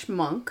Spanish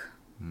monk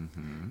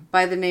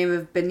by the name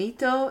of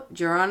Benito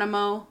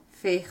Geronimo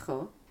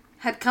Feijó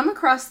had come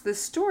across this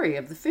story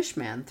of the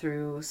fishman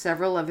through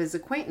several of his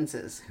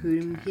acquaintances,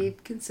 whom he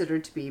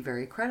considered to be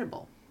very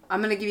credible.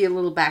 I'm going to give you a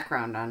little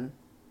background on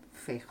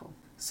Feijó.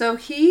 So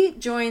he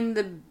joined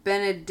the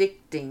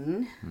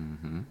Benedictine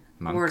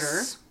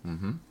order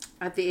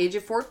at the age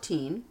of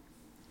 14.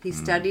 He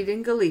studied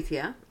in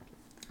Galicia,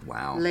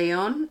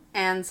 León,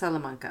 and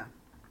Salamanca.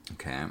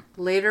 Okay.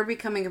 Later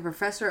becoming a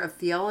professor of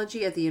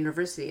theology at the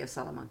University of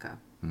Salamanca,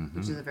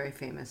 which is a very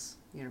famous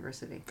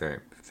university. Very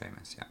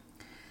famous, yeah.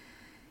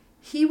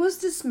 He was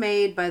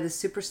dismayed by the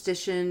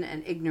superstition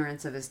and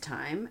ignorance of his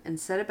time and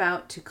set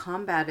about to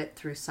combat it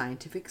through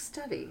scientific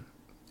study.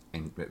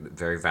 And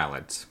very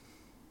valid,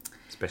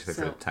 especially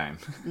for the time.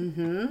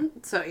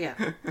 So, yeah,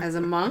 as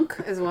a monk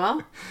as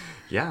well.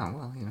 Yeah,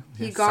 well,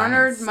 He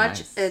garnered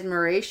much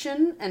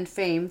admiration and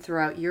fame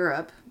throughout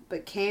Europe,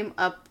 but came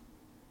up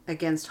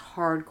against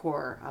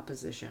hardcore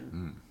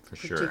opposition,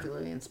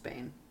 particularly in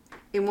Spain.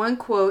 In one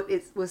quote,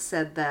 it was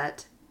said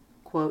that,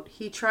 quote,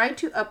 he tried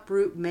to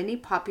uproot many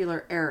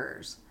popular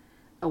errors,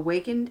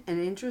 awakened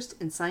an interest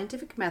in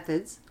scientific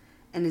methods,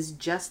 and is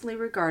justly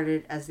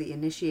regarded as the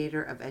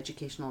initiator of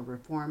educational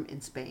reform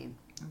in Spain.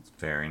 That's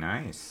very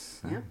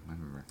nice. Yeah.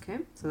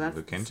 Okay, so that's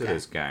look into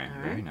this guy.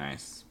 All Very right.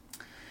 nice.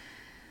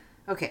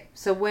 Okay,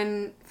 so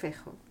when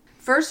Feijó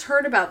first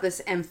heard about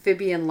this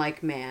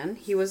amphibian-like man,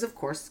 he was, of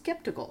course,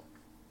 skeptical.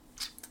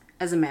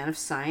 As a man of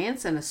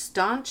science and a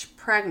staunch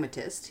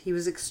pragmatist, he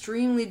was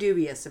extremely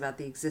dubious about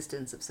the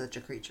existence of such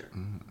a creature.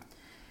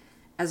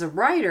 As a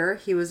writer,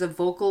 he was a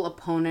vocal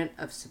opponent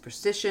of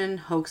superstition,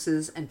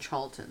 hoaxes, and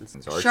charlatans.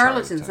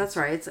 Charlatans, that's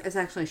right. It's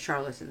actually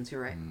charlatans,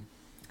 you're right.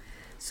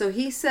 So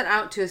he set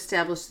out to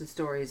establish the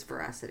story's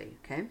veracity,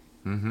 okay?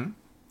 And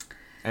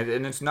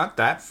it's not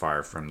that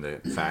far from the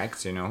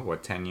facts,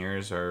 10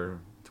 years or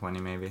 20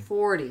 maybe?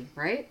 40,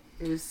 right?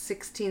 It was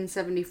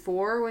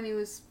 1674 when he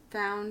was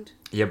found.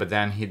 Yeah, but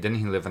then didn't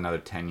he live another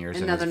 10 years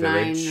another in his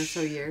village? 9 or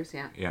so years,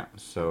 yeah. Yeah,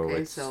 so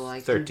Okay, it's so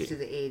like 30. into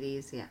the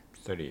 80s, yeah.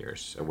 30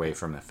 years away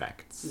from the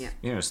facts.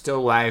 Yeah.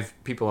 Still live,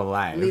 people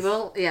alive.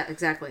 Yeah,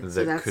 exactly.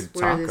 So that's could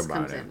where talk this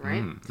about comes it. in,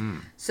 right?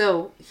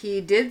 So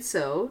he did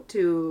so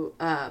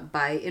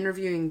by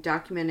interviewing and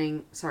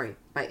documenting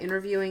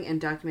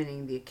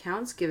the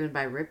accounts given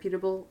by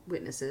reputable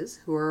witnesses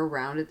who were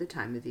around at the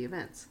time of the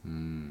events.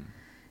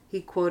 He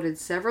quoted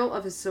several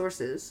of his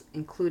sources,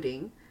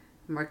 including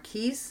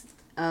Marquis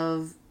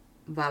of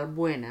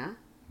Valbuena,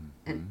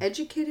 an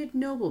educated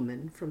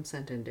nobleman from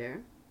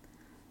Santander,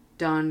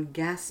 Don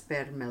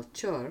Gasper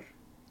Melchor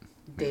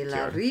de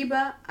la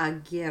Riba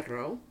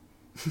Aguirre,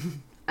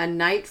 a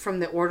knight from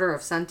the Order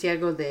of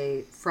Santiago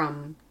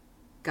from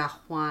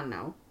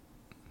Gajuano,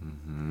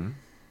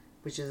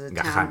 which is a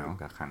town...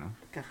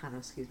 Gajano,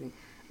 excuse me.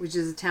 Which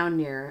is a town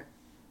near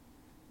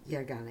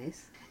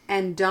Liérganes.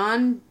 And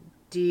Don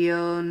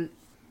Dionisio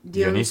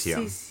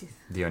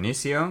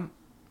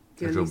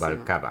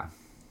Rubalcaba.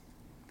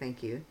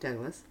 Thank you,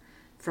 Douglas.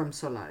 From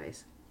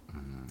Solares.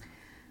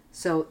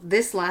 So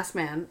this last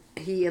man,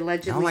 he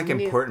allegedly... All like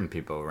important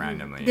people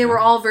randomly. They were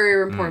all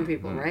very important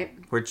people, right?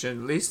 Which at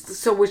least...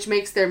 So which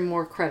makes them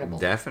more credible.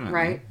 Definitely.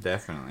 Right?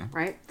 Definitely.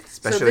 Right?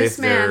 Especially so this if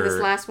man,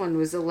 this last one,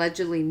 was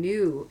allegedly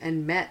knew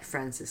and met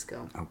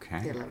Francisco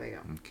de la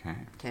Vega.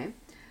 Okay.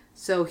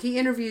 So he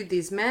interviewed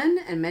these men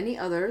and many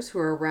others who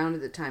were around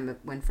at the time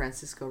when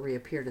Francisco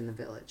reappeared in the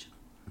village.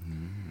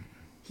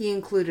 He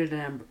included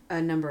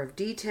a number of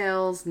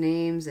details,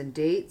 names, and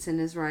dates in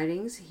his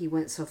writings. He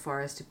went so far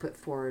as to put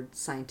forward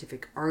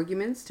scientific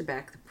arguments to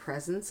back the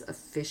presence of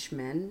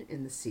fishmen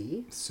in the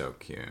sea. So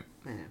cute.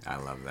 I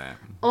love that.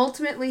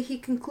 Ultimately, he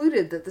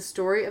concluded that the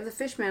story of the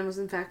fishman was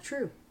in fact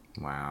true.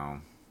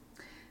 Wow.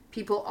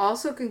 People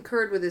also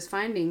concurred with his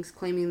findings,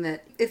 claiming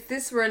that if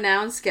this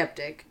renowned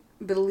skeptic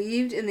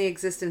believed in the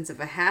existence of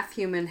a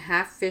half-human,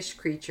 half-fish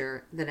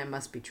creature, then it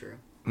must be true.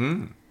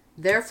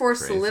 Therefore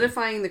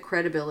solidifying the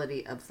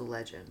credibility of the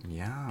legend.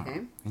 Yeah.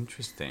 Okay?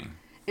 Interesting.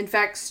 In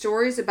fact,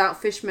 stories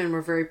about fishmen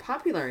were very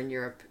popular in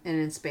Europe and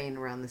in Spain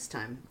around this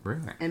time.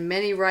 Really? And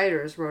many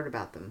writers wrote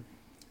about them.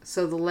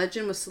 So the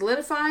legend was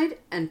solidified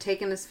and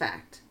taken as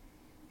fact.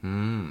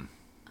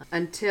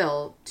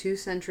 Until 2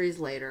 centuries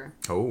later.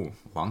 Oh,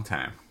 long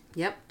time.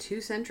 Yep,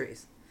 2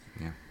 centuries.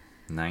 Yeah.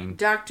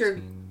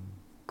 Dr.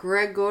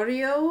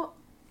 Gregorio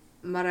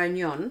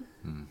Marañón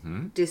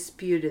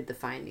disputed the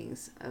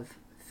findings of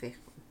Feijó.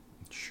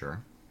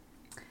 Sure.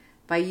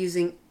 By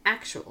using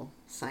actual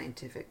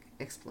scientific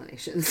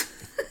explanations.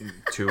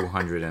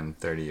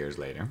 230 years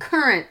later.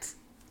 Current.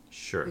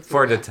 Sure.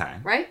 For the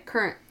time. Right?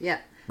 Current, yeah.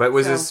 But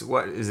was this,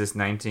 what, is this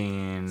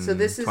 1920s? So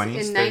this is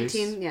in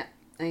 19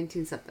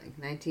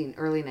 something.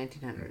 Early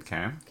 1900s.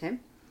 Okay.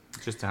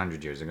 Just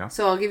 100 years ago.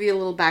 So I'll give you a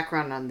little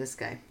background on this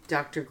guy,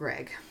 Dr.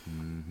 Greg.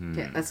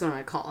 Okay, that's what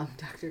I call him,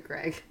 Dr.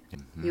 Greg.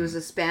 He was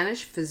a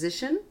Spanish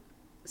physician,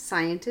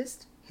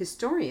 scientist,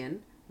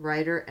 historian,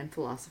 writer, and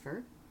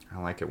philosopher. I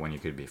like it when you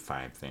could be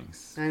 5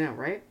 things. I know,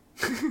 right?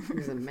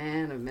 He's a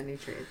man of many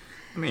trades.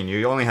 I mean,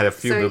 you only had a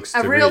few books to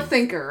read. A real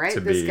thinker, right?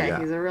 This guy, yeah.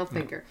 he's a real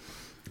thinker.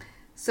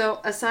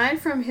 So,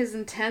 aside from his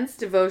intense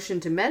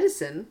devotion to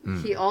medicine,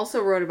 he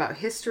also wrote about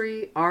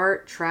history,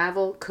 art,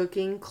 travel,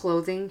 cooking,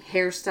 clothing,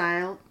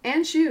 hairstyle,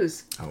 and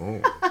shoes. Oh.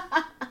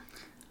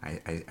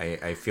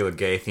 I feel a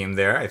gay theme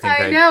there. I think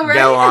I know, right?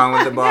 get along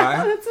with the boy.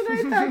 That's what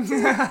I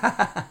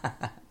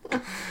thought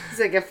too. He's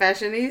like a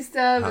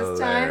fashionista of his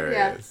time.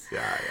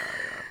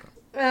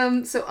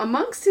 Yeah. So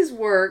amongst his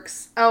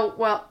works, I don't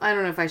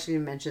know if I should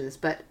even mention this,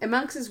 but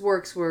amongst his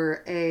works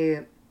We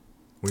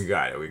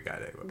got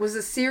it. Was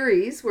a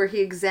series where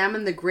he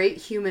examined the great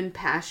human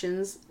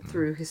passions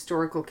through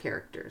historical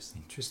characters.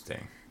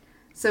 Interesting.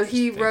 So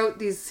he wrote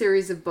these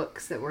series of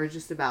books that were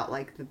just about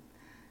like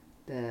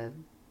the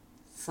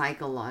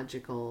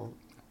psychological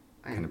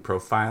kind of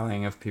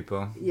profiling of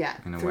people. Yeah,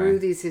 in a through way.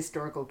 these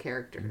historical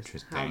characters.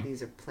 Interesting. How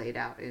these are played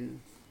out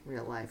in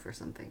real life or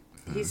something.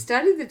 He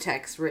studied the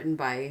text written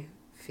by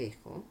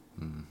Fejo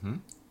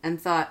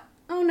and thought,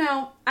 oh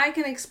no, I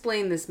can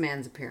explain this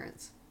man's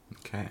appearance.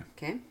 Okay.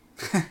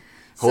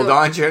 Hold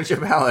on to your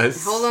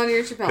chapellas. Hold on to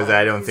your chapellas. Because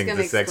I don't think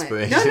this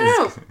explanation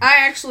No. I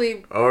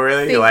actually... Oh,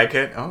 really? You like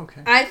it? Oh,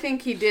 okay. I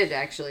think he did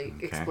actually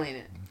explain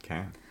it.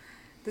 Okay.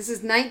 This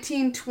is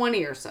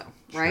 1920 or so,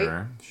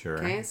 right? Sure.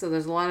 Okay, so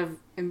there's a lot of,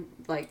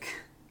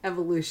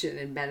 evolution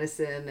in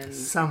medicine and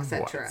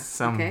etc.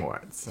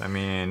 Somewhat. Okay? I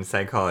mean,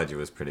 psychology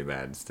was pretty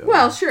bad still.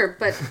 Well, sure,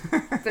 but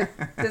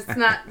that's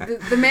not...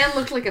 The man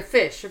looked like a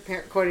fish,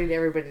 according to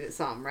everybody that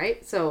saw him,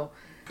 right? So...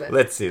 But,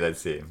 let's see.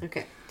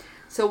 Okay.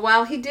 So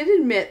while he did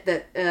admit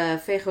that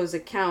Fejo's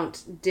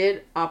account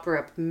did offer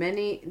up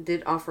many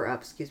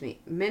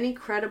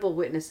credible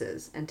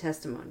witnesses and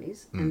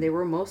testimonies, and they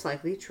were most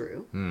likely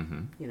true,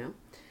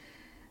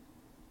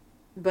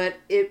 but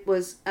it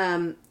was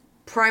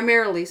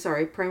primarily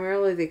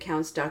the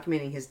accounts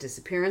documenting his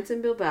disappearance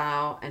in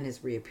Bilbao and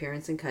his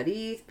reappearance in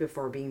Cadiz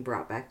before being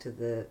brought back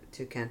to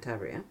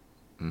Cantabria,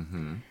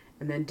 and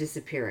then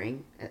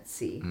disappearing at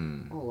sea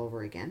all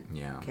over again.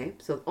 Yeah. Okay,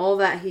 so all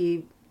that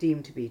he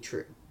deemed to be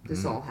true.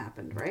 This all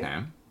happened, right?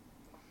 Okay.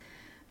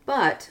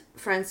 But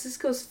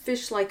Francisco's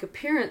fish-like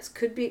appearance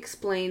could be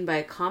explained by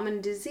a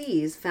common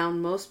disease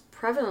found most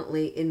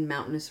prevalently in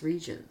mountainous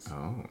regions.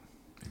 Oh,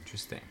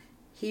 interesting.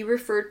 He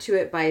referred to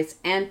it by its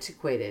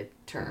antiquated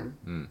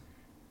term,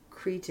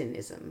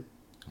 cretinism.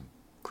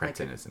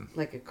 Cretinism.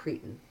 Like a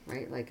cretin,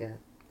 right?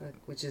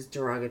 Which is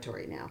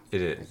derogatory now.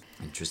 It is.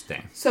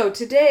 Interesting. So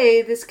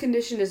today, this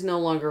condition is no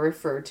longer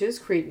referred to as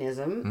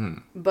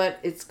cretinism, but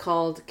it's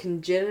called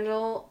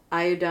congenital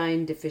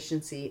iodine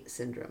deficiency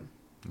syndrome.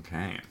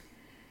 Okay.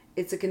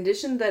 It's a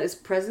condition that is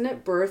present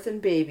at birth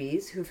in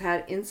babies who've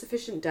had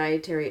insufficient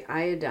dietary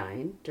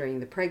iodine during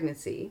the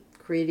pregnancy,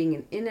 creating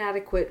an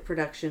inadequate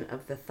production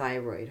of the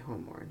thyroid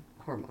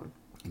hormone.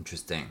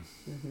 Interesting.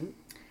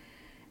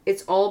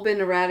 It's all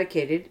been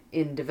eradicated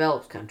in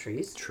developed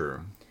countries.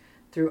 True.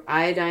 Through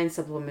iodine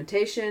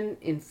supplementation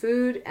in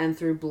food and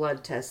through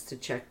blood tests to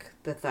check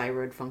the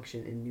thyroid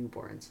function in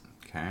newborns.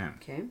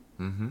 Okay.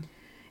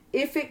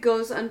 If it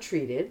goes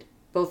untreated,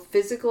 both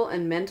physical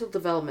and mental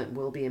development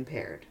will be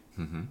impaired.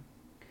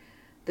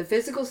 The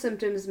physical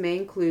symptoms may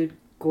include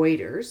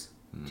goiters.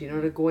 Do you know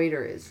what a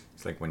goiter is?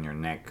 It's like when your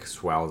neck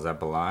swells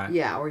up a lot.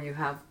 Yeah, or you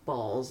have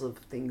balls of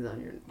things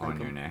on your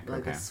neck.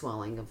 Like a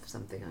swelling of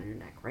something on your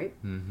neck, right?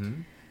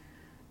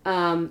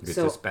 Good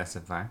to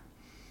specify.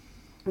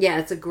 Yeah,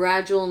 it's a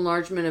gradual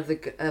enlargement of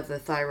the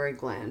thyroid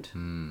gland.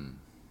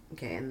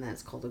 Okay, and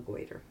that's called a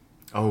goiter.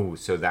 Oh,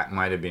 so that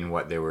might have been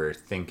what they were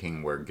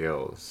thinking were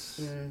gills.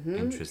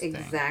 Interesting.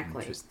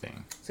 Exactly.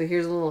 Interesting. So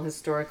here's a little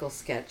historical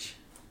sketch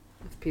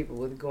of people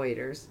with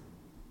goiters.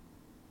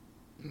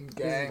 Okay.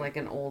 This is like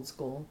an old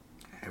school.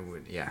 I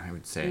would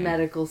say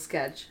medical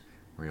sketch.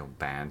 Real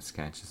bad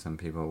sketch of some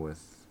people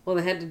with. Well,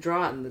 they had to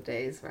draw it in the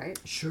days, right?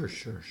 Sure.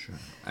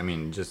 I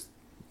mean,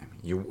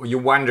 you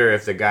wonder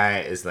if the guy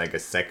is like a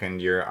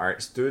second-year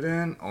art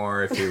student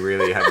or if he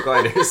really had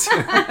goiters.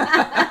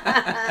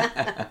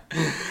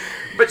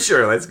 But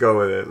sure, let's go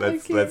with it.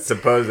 Let's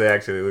suppose they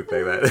actually look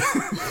like that.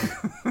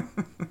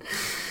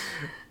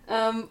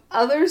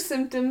 Other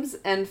symptoms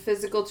and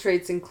physical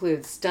traits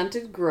include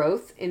stunted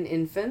growth in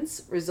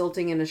infants,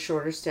 resulting in a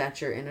shorter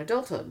stature in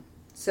adulthood.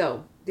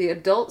 So, the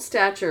adult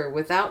stature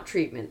without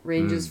treatment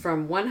ranges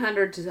from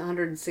 100 to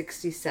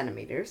 160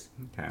 centimeters,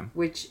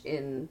 which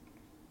in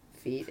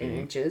feet and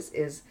inches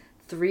is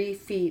 3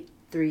 feet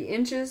 3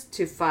 inches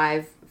to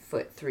 5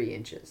 foot 3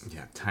 inches.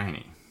 Yeah,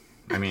 tiny.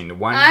 I mean,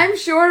 I'm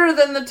shorter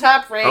than the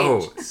top range.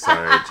 Oh,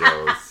 sorry,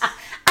 Jules.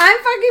 I'm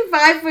fucking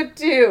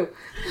 5'2".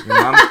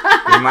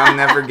 Your mom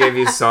never gave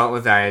you salt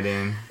with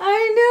iodine.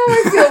 I know.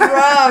 I feel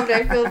robbed.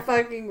 I feel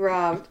fucking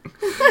robbed.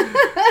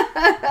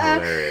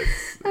 Hilarious.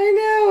 I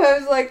know. I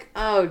was like,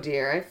 oh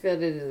dear, I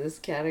fit into this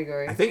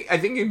category. I think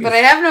you'd be. But I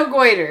have no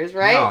goiters,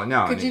 right?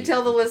 No. Could you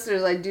tell the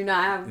listeners I do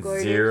not have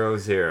goiters?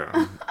 0.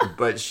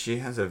 But she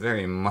has a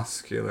very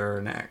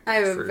muscular neck. I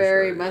have a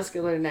very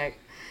muscular neck.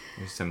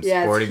 You're some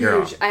sporty it's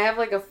girl. Huge. I have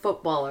like a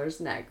footballer's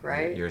neck,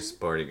 right? You're a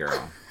sporty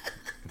girl.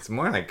 It's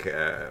more like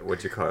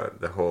what you call it,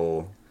 the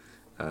whole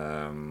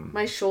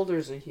My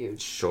shoulders are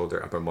huge.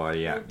 shoulder, upper body.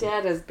 Yeah. My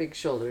dad has big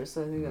shoulders,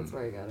 so I think that's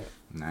where I got it.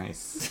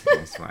 Nice.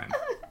 Nice one.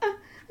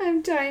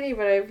 I'm tiny,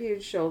 but I have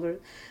huge shoulders.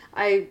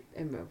 I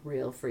am a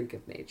real freak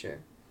of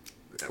nature.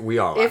 We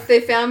all If are. they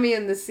found me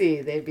in the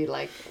sea, they'd be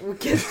like,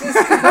 "Get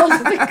this girl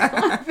to the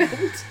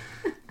convent."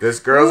 This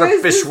girl's Who a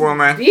is fish this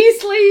woman.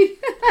 Beastly.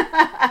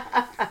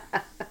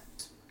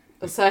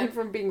 Aside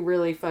from being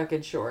really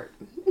fucking short,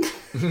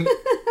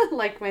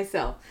 like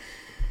myself.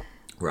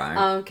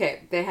 Right.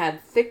 Okay, they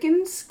had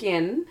thickened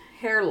skin,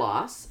 hair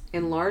loss,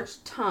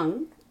 enlarged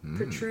tongue,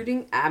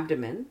 protruding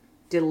abdomen,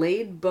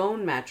 delayed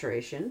bone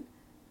maturation,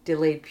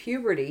 delayed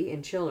puberty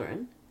in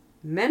children,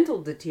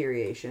 mental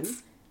deterioration,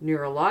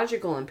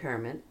 neurological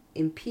impairment,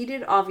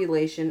 impeded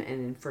ovulation,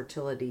 and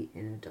infertility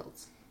in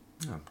adults.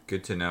 Oh,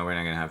 good to know we're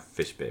not going to have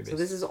fish babies. So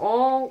this is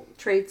all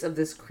traits of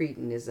this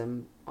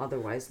cretinism,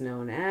 otherwise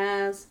known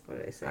as, what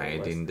did I say?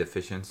 Iodine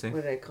deficiency.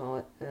 What did I call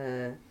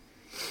it?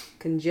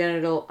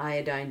 Congenital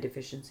iodine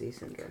deficiency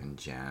syndrome.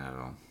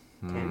 Congenital.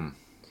 Okay.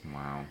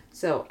 Wow.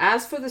 So,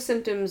 as for the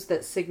symptoms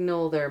that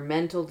signal their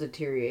mental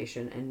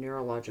deterioration and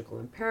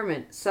neurological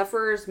impairment,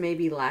 sufferers may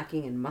be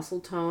lacking in muscle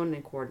tone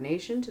and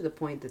coordination to the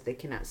point that they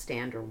cannot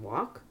stand or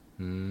walk.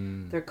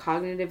 Their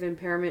cognitive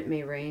impairment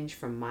may range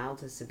from mild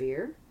to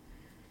severe.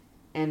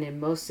 And in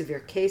most severe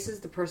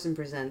cases, the person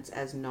presents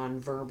as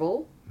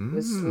nonverbal,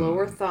 with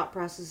slower thought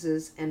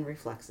processes and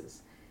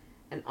reflexes.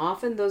 And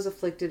often those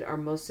afflicted are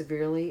most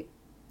severely...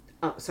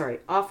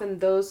 often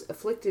those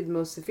afflicted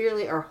most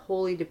severely are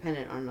wholly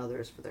dependent on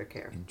others for their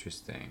care.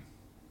 Interesting.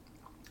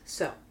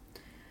 So.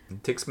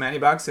 It ticks many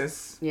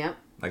boxes. Yep.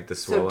 Like the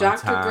swollen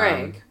Dr. tongue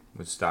Greg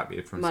would stop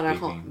you from Maragnon,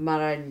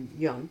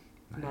 speaking.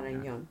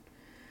 Maragnon.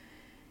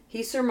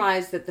 He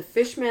surmised that the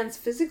fishman's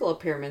physical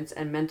appearance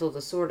and mental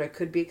disorder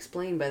could be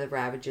explained by the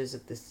ravages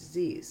of this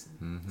disease.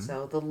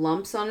 So the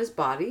lumps on his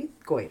body,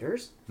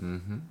 goiters,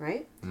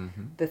 right?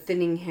 The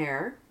thinning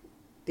hair,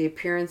 the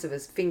appearance of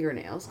his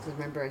fingernails, because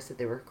remember I said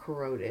they were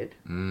corroded.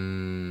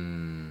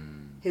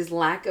 His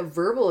lack of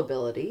verbal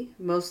ability,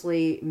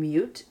 mostly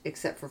mute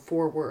except for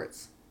 4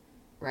 words,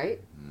 right?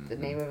 The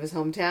name of his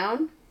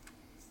hometown,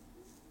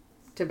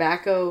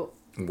 tobacco,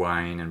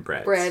 Wine and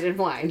bread. bread and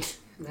wine.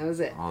 That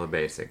was it. All the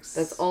basics.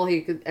 That's all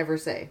he could ever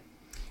say.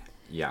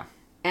 Yeah.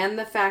 And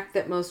the fact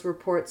that most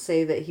reports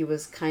say that he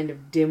was kind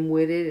of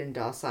dim-witted and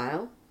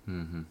docile.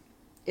 In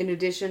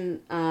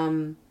addition,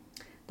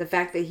 the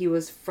fact that he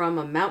was from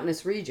a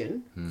mountainous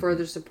region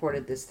further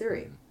supported this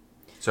theory.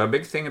 So a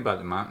big thing about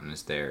the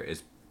mountains there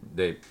is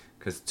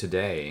because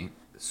today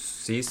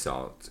sea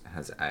salt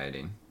has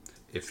iodine.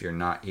 If you're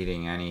not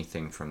eating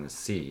anything from the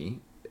sea,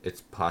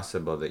 it's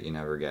possible that you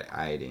never get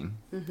iodine.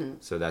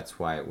 So that's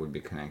why it would be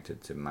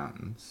connected to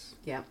mountains.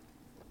 Yeah.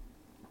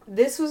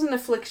 This was an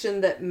affliction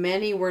that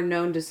many were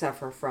known to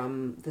suffer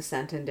from the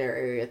Santander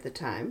area at the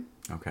time.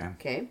 Okay.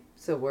 Okay.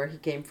 So where he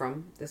came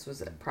from, this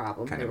was a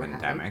problem. Kind they of were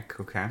having. endemic.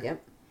 Okay.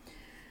 Yep.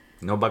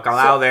 No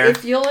bacalao there.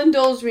 If you'll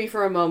indulge me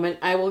for a moment,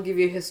 I will give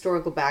you a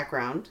historical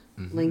background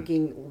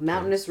linking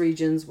mountainous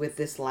regions with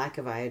this lack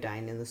of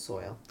iodine in the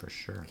soil. For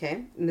sure.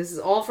 Okay? And this is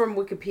all from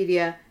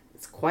Wikipedia.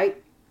 It's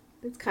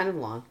kind of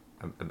long.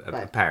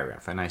 A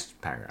paragraph. A nice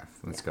paragraph.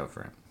 Let's go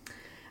for it.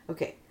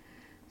 Okay.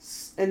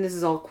 And this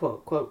is all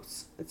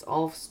quotes. It's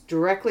all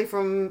directly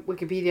from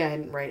Wikipedia. I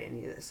didn't write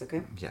any of this,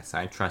 okay? Yes,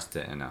 I trust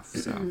it enough,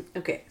 so...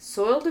 Okay.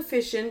 Soil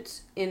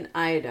deficient in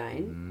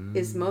iodine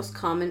is most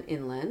common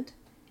inland,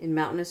 in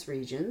mountainous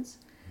regions,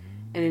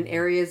 and in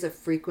areas of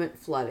frequent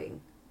flooding.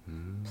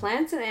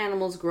 Plants and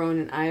animals grown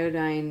in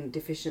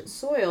iodine-deficient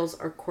soils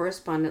are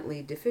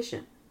correspondingly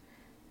deficient.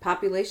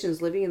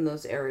 Populations living in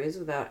those areas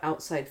without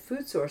outside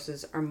food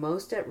sources are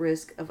most at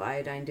risk of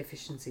iodine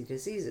deficiency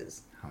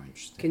diseases. How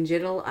interesting.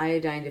 Congenital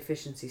iodine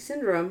deficiency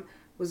syndrome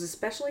was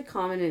especially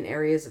common in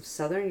areas of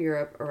southern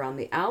Europe around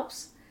the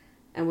Alps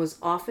and was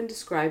often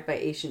described by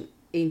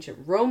ancient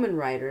Roman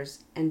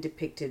writers and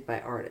depicted by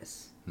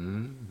artists.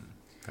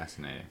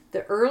 Fascinating.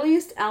 The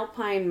earliest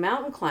alpine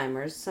mountain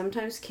climbers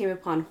sometimes came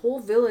upon whole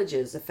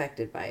villages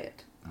affected by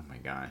it. Oh my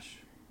gosh.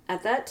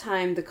 At that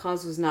time, the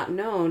cause was not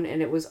known,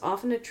 and it was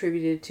often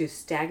attributed to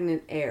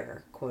stagnant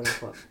air, quote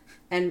unquote,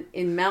 and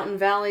in mountain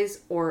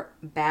valleys or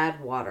bad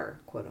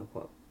water, quote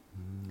unquote.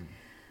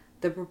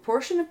 The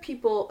proportion of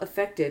people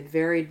affected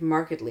varied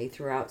markedly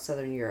throughout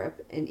southern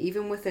Europe, and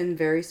even within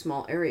very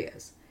small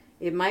areas.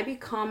 It might be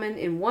common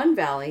in one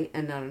valley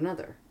and not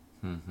another.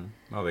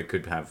 Well, they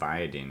could have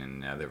iodine in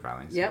the other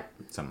valleys. Yep.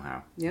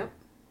 Somehow. Yep.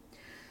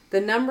 The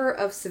number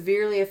of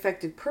severely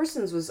affected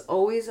persons was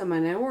always a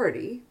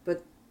minority,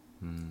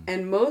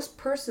 and most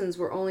persons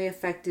were only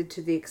affected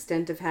to the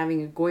extent of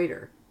having a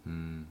goiter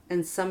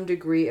and some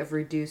degree of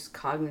reduced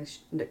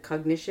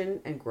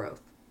cognition and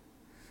growth.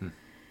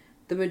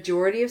 The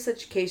majority of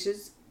such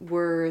cases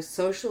were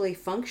socially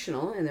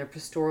functional in their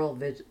pastoral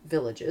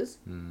villages.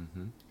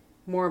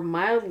 More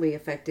mildly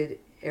affected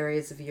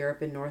areas of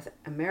Europe and North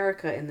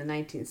America in the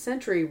 19th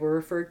century were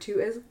referred to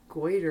as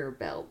goiter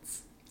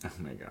belts. Oh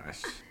my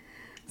gosh.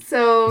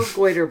 So,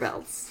 goiter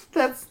belts.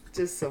 That's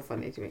just so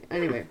funny to me.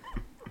 Anyway.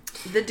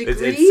 The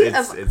degree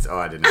it's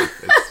odd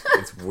enough.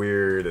 It's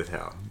weird as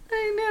hell.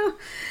 I know.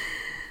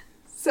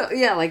 So,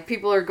 yeah, like,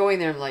 people are going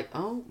there and like,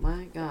 oh,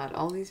 my God,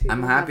 all these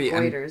people have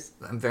goiters.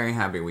 I'm very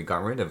happy we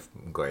got rid of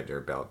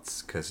goiter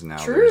belts, because now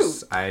True.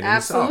 there's iodine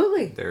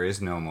Absolutely. salt. There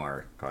is no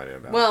more goiter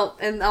belts. Well,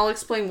 and I'll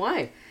explain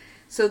why.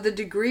 So, the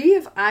degree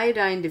of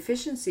iodine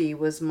deficiency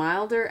was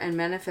milder and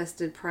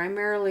manifested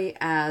primarily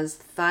as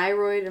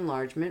thyroid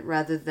enlargement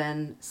rather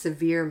than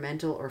severe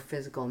mental or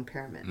physical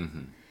impairment.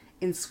 Mm-hmm.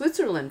 In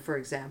Switzerland, for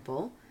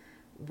example,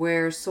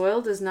 where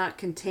soil does not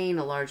contain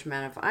a large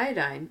amount of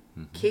iodine,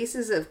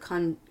 cases of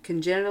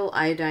congenital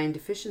iodine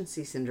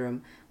deficiency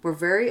syndrome were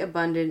very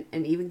abundant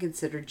and even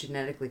considered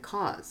genetically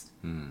caused.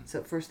 So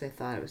at first they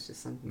thought it was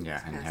just something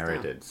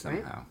inherited down,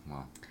 somehow. Right?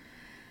 Well,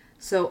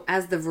 so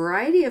as the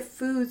variety of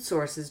food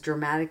sources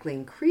dramatically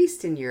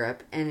increased in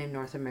Europe and in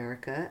North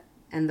America,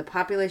 and the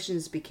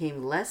populations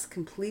became less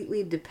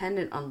completely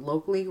dependent on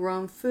locally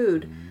grown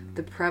food,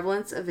 the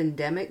prevalence of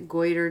endemic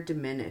goiter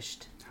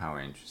diminished. how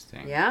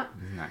interesting. Yeah.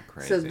 Isn't that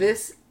crazy? So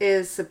this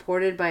is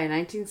supported by a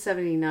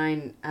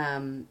 1979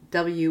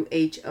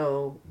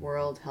 WHO,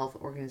 World Health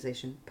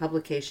Organization,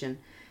 publication,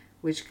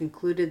 which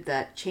concluded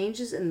that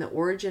changes in the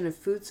origin of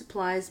food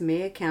supplies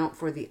may account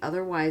for the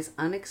otherwise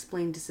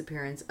unexplained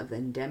disappearance of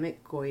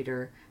endemic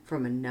goiter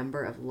from a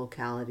number of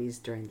localities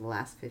during the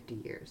last 50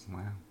 years.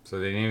 Wow. So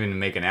they didn't even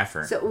make an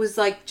effort. So it was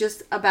like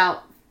just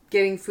about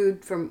getting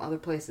food from other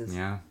places.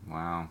 Yeah.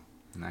 Wow.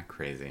 Isn't that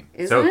crazy?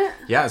 Isn't it?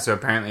 Yeah, so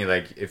apparently,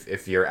 like,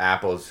 if your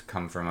apples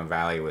come from a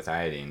valley with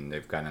iodine,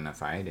 they've got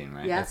enough iodine,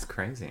 right? Yeah. That's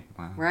crazy.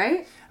 Wow.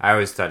 Right? I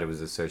always thought it was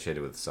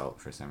associated with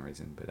salt for some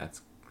reason, but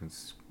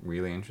it's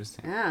really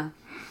interesting. Yeah.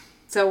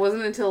 So it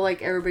wasn't until,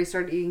 like, everybody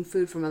started eating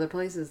food from other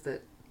places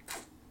that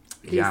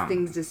these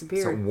things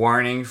disappeared. So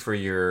warning for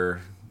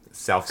your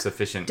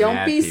self-sufficient Don't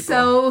mad be people.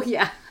 so,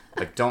 yeah.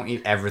 Like, don't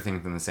eat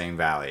everything from the same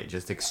valley.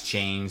 Just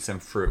exchange some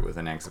fruit with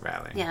the next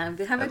valley. Yeah,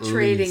 have a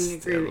trading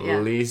agreement.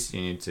 At least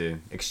you need to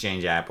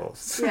exchange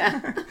apples.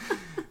 Yeah.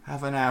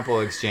 Have an apple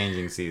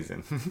exchanging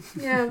season.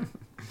 Yeah.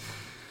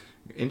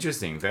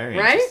 Interesting. Very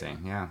Right?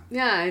 interesting. Yeah.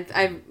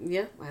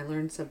 Yeah, I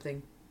learned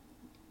something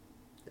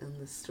in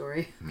this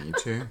story. Me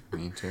too.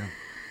 Me too.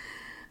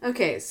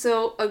 Okay,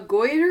 so a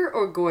goiter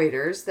or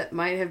goiters that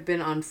might have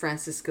been on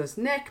Francisco's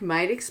neck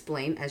might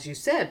explain, as you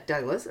said,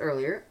 Douglas,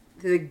 earlier,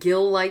 the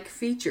gill-like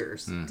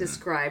features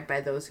described by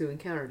those who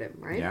encountered him,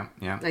 right? Yeah,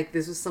 yeah. Like,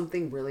 this was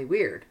something really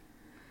weird.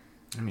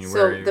 I mean,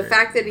 So, the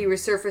fact that he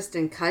resurfaced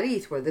in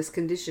Cadiz, where this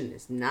condition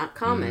is not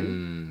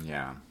common,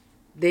 yeah.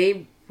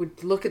 they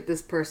would look at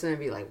this person and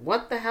be like,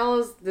 what the hell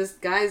is this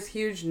guy's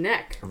huge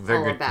neck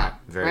all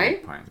about? Very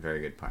good point. Very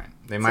good point.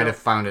 They might have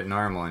found it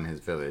normal in his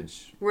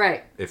village.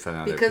 Right. If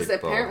another because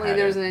people apparently had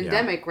there's it. an Yeah.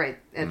 endemic right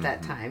at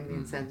that time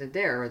in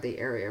Santander, or the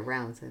area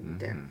around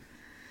Santander.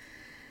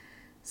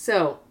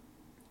 So,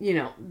 you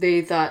know,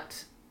 they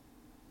thought,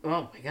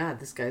 oh my God,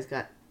 this guy's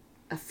got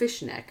a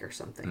fish neck or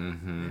something. I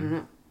don't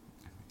know.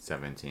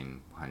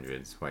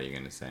 1700s. What are you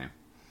going to say?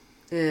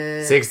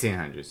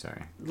 1600s,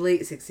 sorry.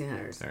 Late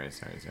 1600s. Sorry.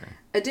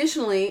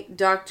 Additionally,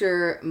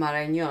 Dr.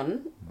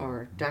 Marañón,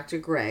 or Dr.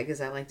 Greg, as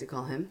I like to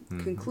call him,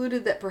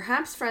 concluded that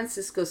perhaps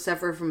Francisco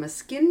suffered from a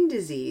skin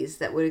disease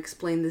that would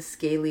explain the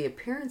scaly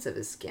appearance of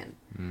his skin.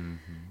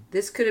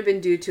 This could have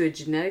been due to a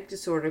genetic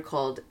disorder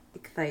called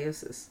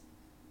ichthyosis.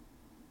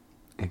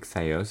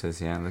 Ichthyosis,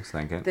 yeah, looks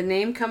like it. The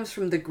name comes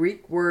from the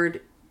Greek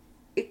word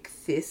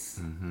ichthys,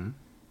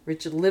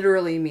 which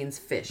literally means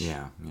fish.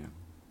 Yeah.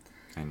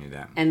 I knew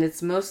that. And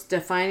its most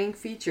defining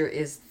feature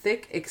is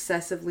thick,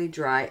 excessively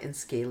dry, and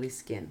scaly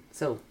skin.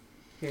 So,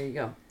 here you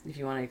go. If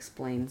you want to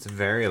explain. It's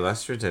very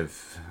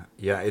illustrative.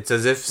 Yeah, it's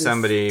as if this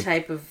somebody...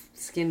 type of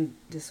skin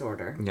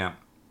disorder. Yeah.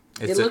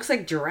 It looks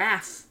like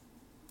giraffe.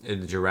 A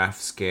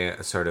giraffe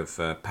scale sort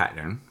of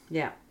pattern.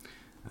 Yeah.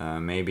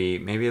 Maybe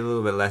a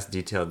little bit less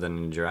detailed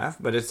than a giraffe,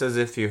 but it's as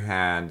if you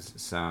had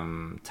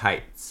some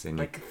tights. And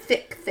like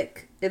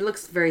thick. It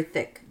looks very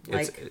thick.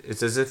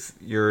 It's as if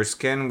your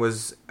skin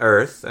was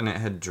earth and it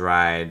had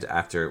dried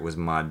after it was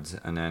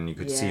mud, and then you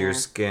could see your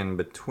skin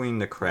between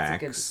the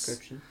cracks. That's a good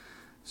description.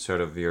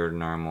 Sort of your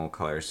normal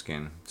color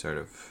skin, sort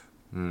of.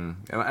 And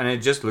it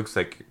just looks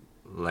like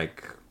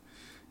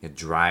a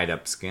dried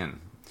up skin.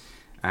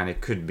 And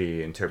it could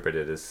be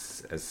interpreted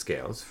as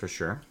scales, for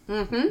sure.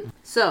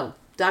 So,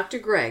 Dr.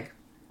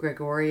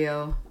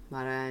 Gregorio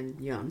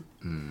Marañón,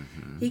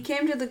 he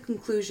came to the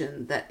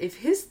conclusion that if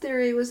his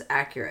theory was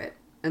accurate,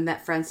 and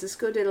that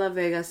Francisco de la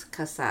Vega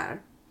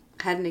Casar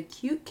had an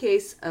acute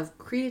case of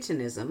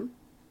cretinism,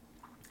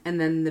 and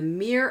then the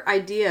mere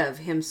idea of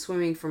him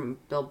swimming from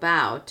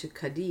Bilbao to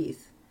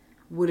Cadiz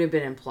would have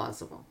been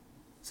implausible.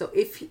 So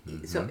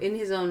so in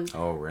his own,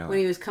 when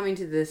he was coming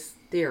to this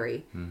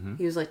theory,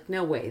 he was like,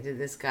 no way did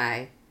this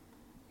guy,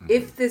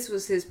 if this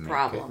was his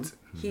problem,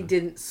 he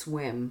didn't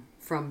swim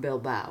from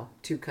Bilbao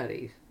to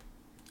Cadiz.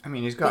 I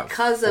mean, he's got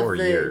because 4 of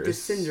years, the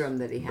syndrome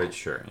that he had. But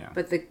sure, yeah.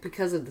 But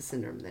because of the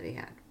syndrome that he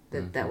had,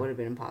 that would have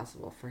been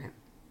impossible for him.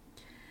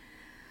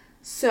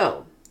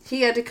 So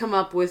he had to come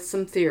up with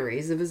some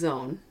theories of his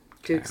own.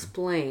 to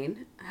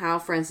explain how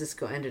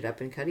Francisco ended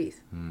up in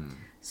Cadiz.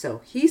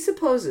 So he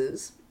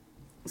supposes...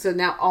 So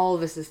now all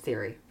of this is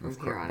theory from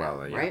here on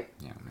out, right?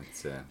 Yeah,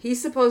 it's... He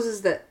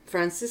supposes that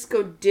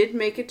Francisco did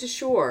make it to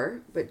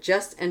shore, but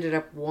just ended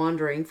up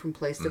wandering from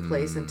place to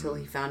place until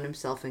he found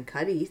himself in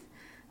Cadiz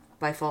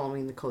by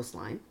following the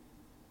coastline.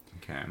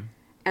 Okay.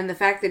 And the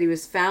fact that he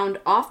was found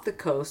off the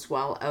coast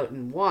while out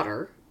in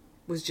water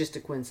was just a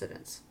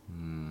coincidence.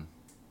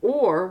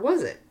 Or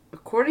was it?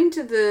 According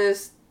to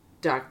this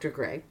Dr.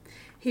 Gregg,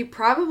 he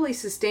probably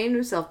sustained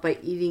himself by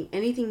eating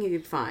anything he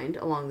could find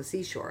along the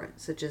seashore,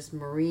 such as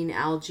marine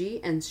algae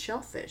and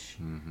shellfish.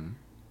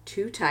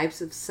 Two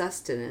types of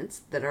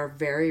sustenance that are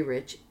very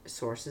rich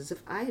sources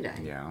of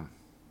iodine. Yeah.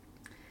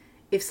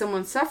 If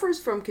someone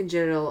suffers from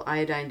congenital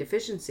iodine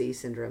deficiency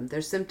syndrome,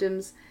 their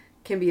symptoms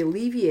can be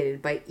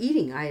alleviated by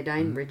eating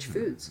iodine-rich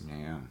foods.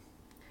 Yeah.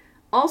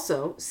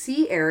 Also,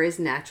 sea air is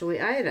naturally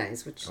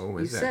iodized, which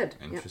you said.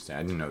 Interesting.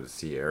 I didn't know the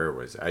sea air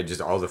was...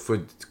 all the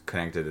food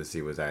connected to the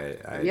sea was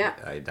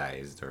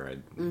iodized, or...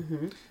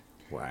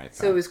 I thought.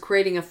 So it was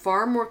creating a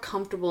far more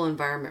comfortable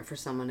environment for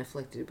someone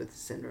afflicted with the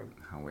syndrome.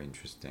 How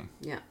interesting.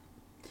 Yeah.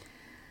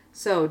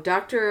 So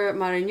Dr.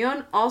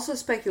 Marañón also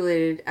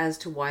speculated as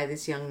to why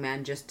this young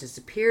man just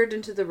disappeared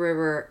into the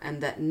river and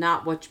that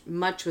not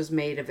much was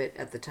made of it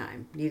at the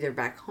time, neither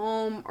back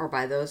home or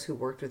by those who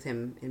worked with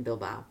him in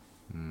Bilbao.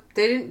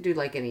 They didn't do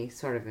any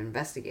sort of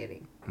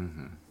investigating.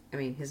 I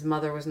mean, his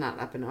mother was not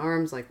up in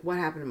arms, what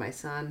happened to my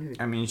son?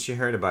 She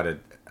heard about it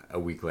a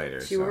week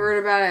later. She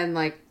heard about it and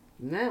my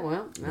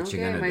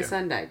do?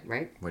 son died,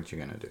 right? What you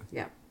gonna do?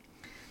 Yeah.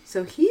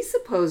 So he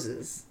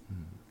supposes,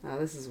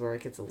 this is where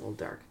it gets a little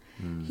dark.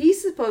 He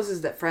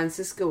supposes that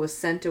Francisco was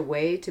sent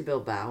away to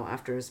Bilbao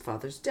after his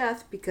father's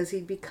death because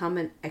he'd become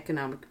an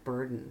economic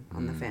burden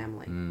on the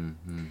family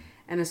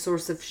and a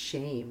source of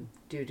shame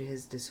due to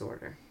his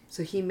disorder.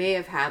 So he may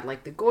have had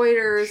the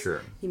goiters.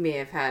 Sure. He may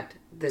have had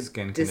the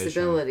skin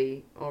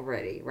disability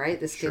already, right?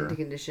 The skin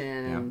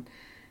condition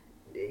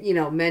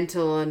and,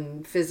 mental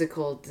and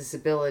physical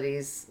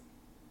disabilities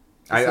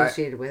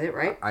associated with it,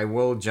 right? I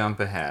will jump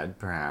ahead,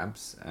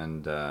 perhaps,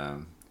 and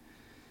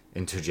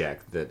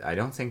interject that I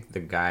don't think the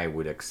guy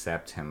would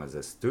accept him as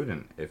a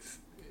student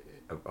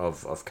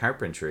of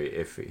carpentry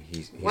if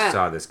he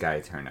saw this guy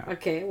turn up.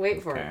 Okay,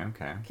 wait for it.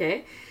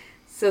 Okay.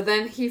 So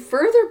then he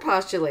further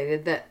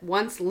postulated that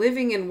once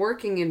living and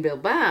working in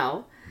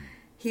Bilbao,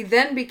 he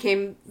then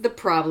became the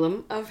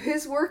problem of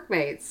his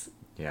workmates.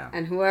 Yeah.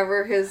 And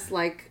whoever his,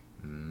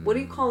 what do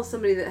you call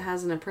somebody that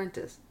has an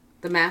apprentice?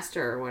 The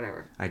master or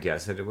whatever. I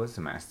guess it was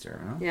the master,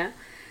 huh? Yeah.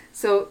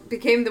 So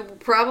became the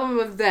problem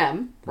of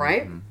them,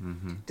 right?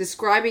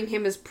 Describing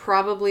him as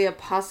probably a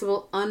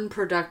possible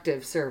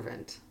unproductive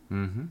servant.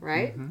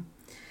 Right?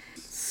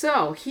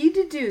 So he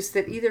deduced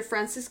that either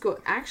Francisco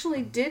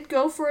actually did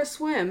go for a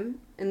swim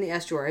in the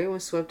estuary and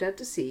was swept out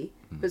to sea,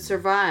 but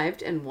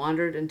survived and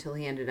wandered until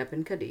he ended up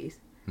in Cadiz.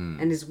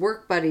 And his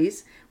work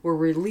buddies were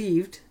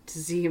relieved to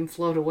see him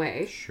float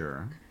away.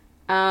 Sure.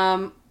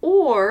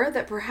 Or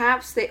that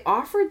perhaps they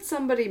offered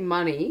somebody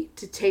money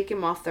to take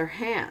him off their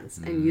hands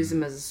and use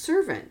him as a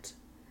servant,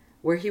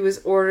 where he was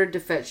ordered to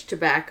fetch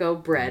tobacco,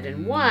 bread,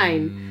 and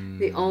wine,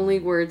 the only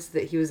words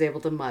that he was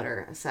able to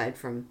mutter aside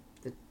from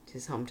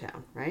his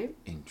hometown, right?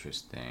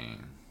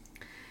 Interesting.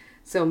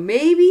 So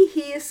maybe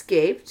he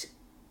escaped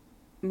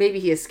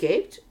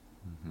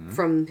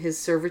from his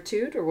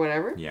servitude or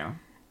whatever. Yeah.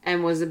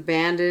 And was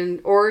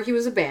abandoned, or he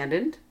was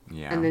abandoned.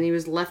 Yeah. And then he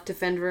was left to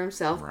fend for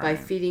himself by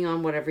feeding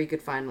on whatever he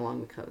could find along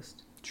the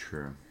coast.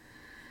 True.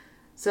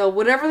 So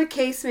whatever the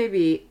case may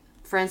be,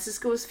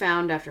 Francisco was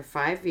found after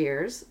 5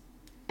 years,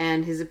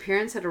 and his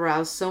appearance had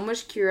aroused so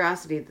much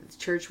curiosity that the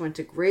church went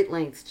to great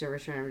lengths to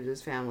return him to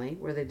his family,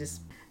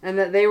 and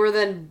that they were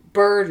then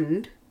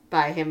burdened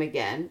by him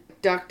again.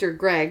 Dr.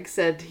 Gregg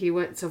said he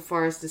went so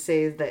far as to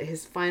say that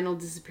his final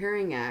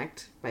disappearing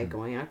act, by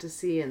going out to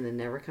sea and then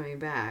never coming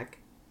back,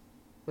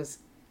 was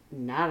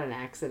not an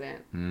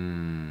accident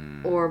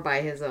or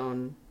by his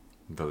own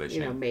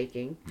volition,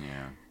 making.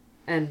 Yeah.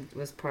 And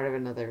was part of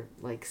another,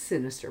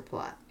 sinister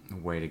plot.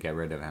 Way to get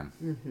rid of him.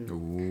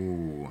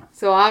 Ooh.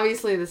 So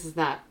obviously this is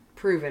not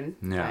proven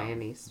by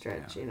any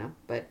stretch,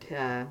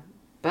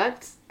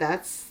 But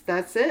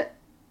that's it.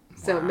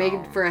 So it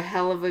made for a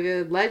hell of a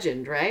good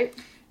legend, right?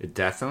 It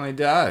definitely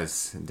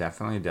does. Yeah.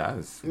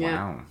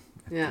 Wow.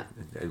 Yeah.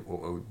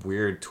 A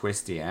weird,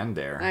 twisty end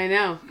there. I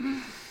know.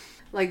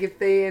 If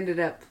they ended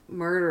up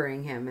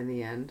murdering him in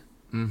the end.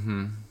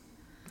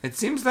 It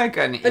seems like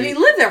But he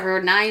lived there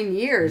for 9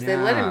 years. Yeah. They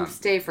let him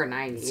stay for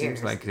 9 years.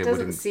 Seems like it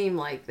doesn't seem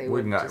like they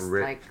would just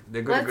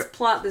let's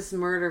plot this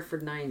murder for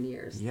 9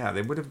 years. Yeah,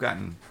 they would have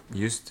gotten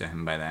used to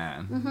him by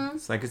then.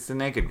 It's like it's the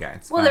naked guy.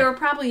 It's well, fine. they were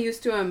probably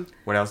used to him.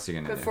 What else are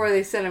you gonna before do?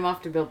 They sent him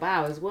off to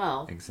Bilbao as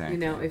well?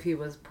 Exactly. If he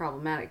was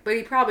problematic, but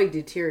he probably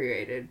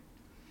deteriorated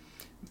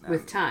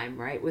with time,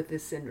 right? With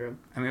this syndrome.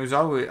 I mean, it was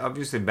always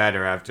obviously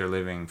better after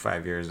living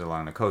 5 years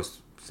along the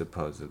coast.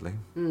 Supposedly.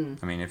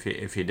 I mean, if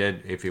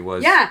he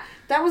was... Yeah,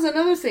 that was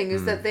another thing,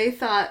 is that they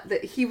thought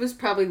that he was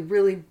probably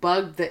really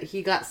bugged that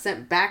he got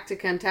sent back to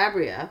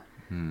Cantabria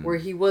where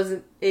he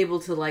wasn't able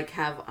to like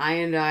have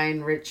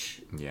iodine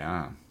rich.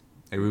 Yeah.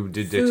 It would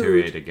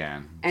deteriorate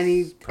again. And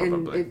and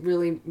probably. it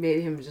really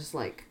made him just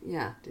like,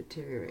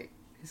 deteriorate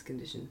his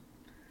condition.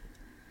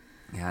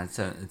 Yeah,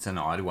 it's an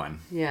odd one.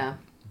 Yeah.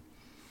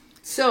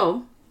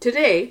 So,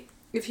 today,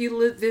 if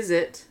you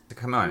visit...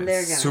 Come on,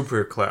 Liérganes, it's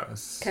super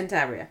close.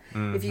 Cantabria.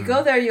 If you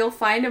go there, you'll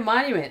find a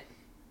monument.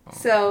 Oh.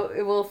 So,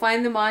 it will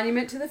find the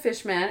monument to the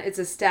Fishman. It's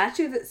a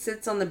statue that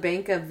sits on the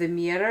bank of the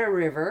Miera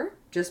River,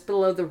 just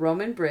below the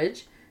Roman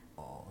bridge.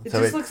 It So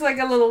just looks like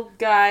a little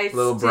guy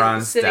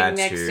bronze sitting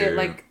next to statue. it,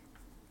 like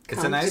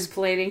It's a nice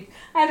contemplating.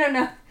 I don't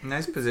know.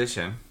 nice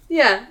position.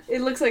 Yeah,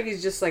 it looks like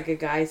he's just like a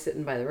guy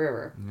sitting by the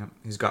river. Yep.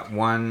 He's got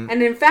one.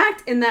 And in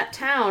fact, in that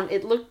town,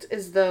 it looked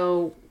as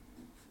though,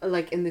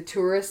 like in the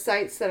tourist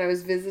sites that I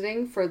was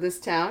visiting for this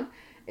town,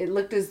 it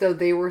looked as though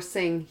they were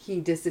saying he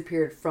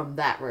disappeared from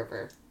that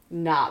river,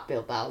 not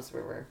Bilbao's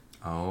river.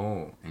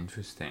 Oh,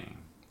 interesting.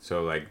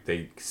 So like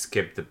they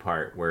skipped the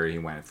part where he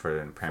went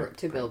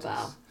To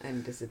Bilbao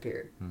and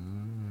disappeared.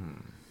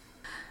 Mm.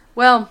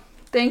 Well,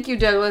 thank you,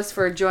 Douglas,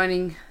 for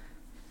joining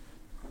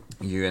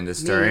You in the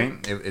story. Me.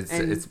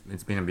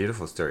 It's been a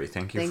beautiful story.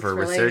 Thank you Thanks for for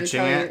letting me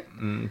researching tell it.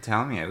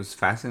 Tell me, it was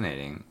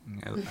fascinating.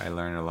 I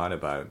learned a lot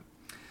about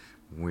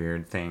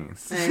weird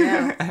things. I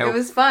know. It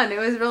was fun. It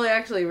was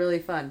really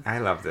fun. I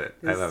loved it.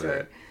 This I loved story.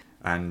 it.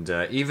 And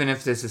even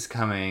if this is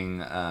coming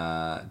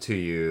to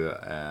you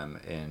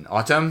in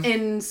autumn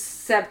In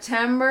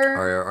September,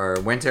 or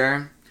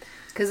winter,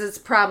 because it's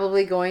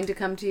probably going to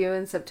come to you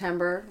in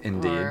September.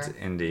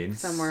 indeed,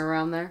 Somewhere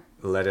around there.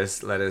 let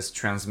us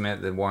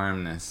transmit the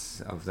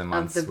warmness of the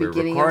months Of the we're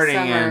beginning of recording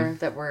summer in.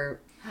 that we're...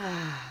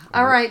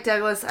 All right,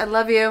 Douglas, I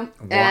love you.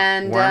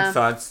 Warm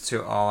thoughts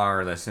to all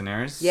our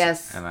listeners.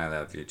 Yes. And I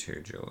love you too,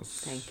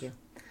 Jules. Thank you.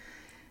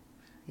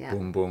 Yeah.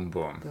 Boom, boom,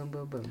 boom. Boom,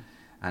 boom, boom.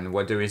 And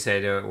what do we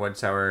say to,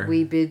 what's our...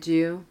 We bid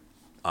you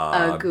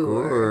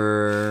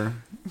Agur.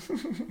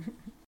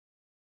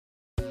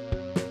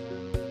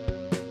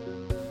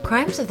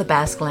 Crimes of the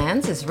Basque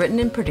Lands is written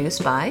and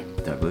produced by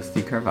Douglas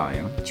D.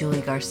 Carvalho. Julie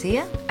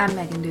Garcia. I'm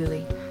Megan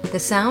Dooley. The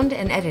sound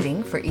and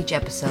editing for each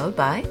episode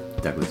by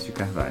Douglas D.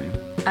 Carvalho.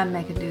 I'm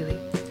Megan Dooley.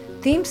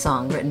 Theme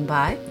song written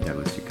by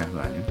Douglas D.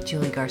 Carvalho.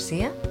 Julie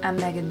Garcia. I'm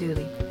Megan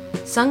Dooley.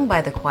 Sung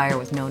by the choir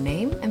with no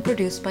name and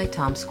produced by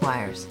Tom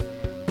Squires.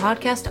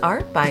 Podcast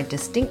art by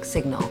Distinct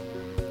Signal.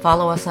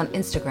 Follow us on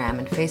Instagram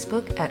and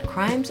Facebook at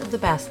Crimes of the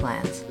Basque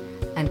Lands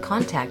and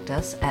contact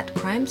us at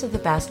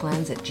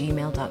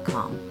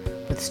crimesofthebasquelands@gmail.com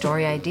with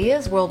story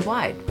ideas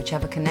worldwide which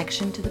have a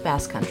connection to the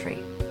Basque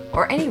Country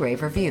or any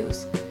rave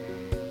reviews.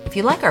 If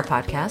you like our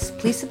podcast,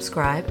 please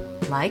subscribe,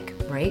 like,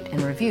 rate,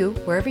 and review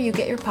wherever you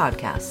get your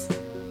podcasts.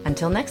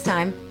 Until next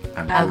time,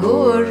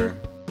 Agur.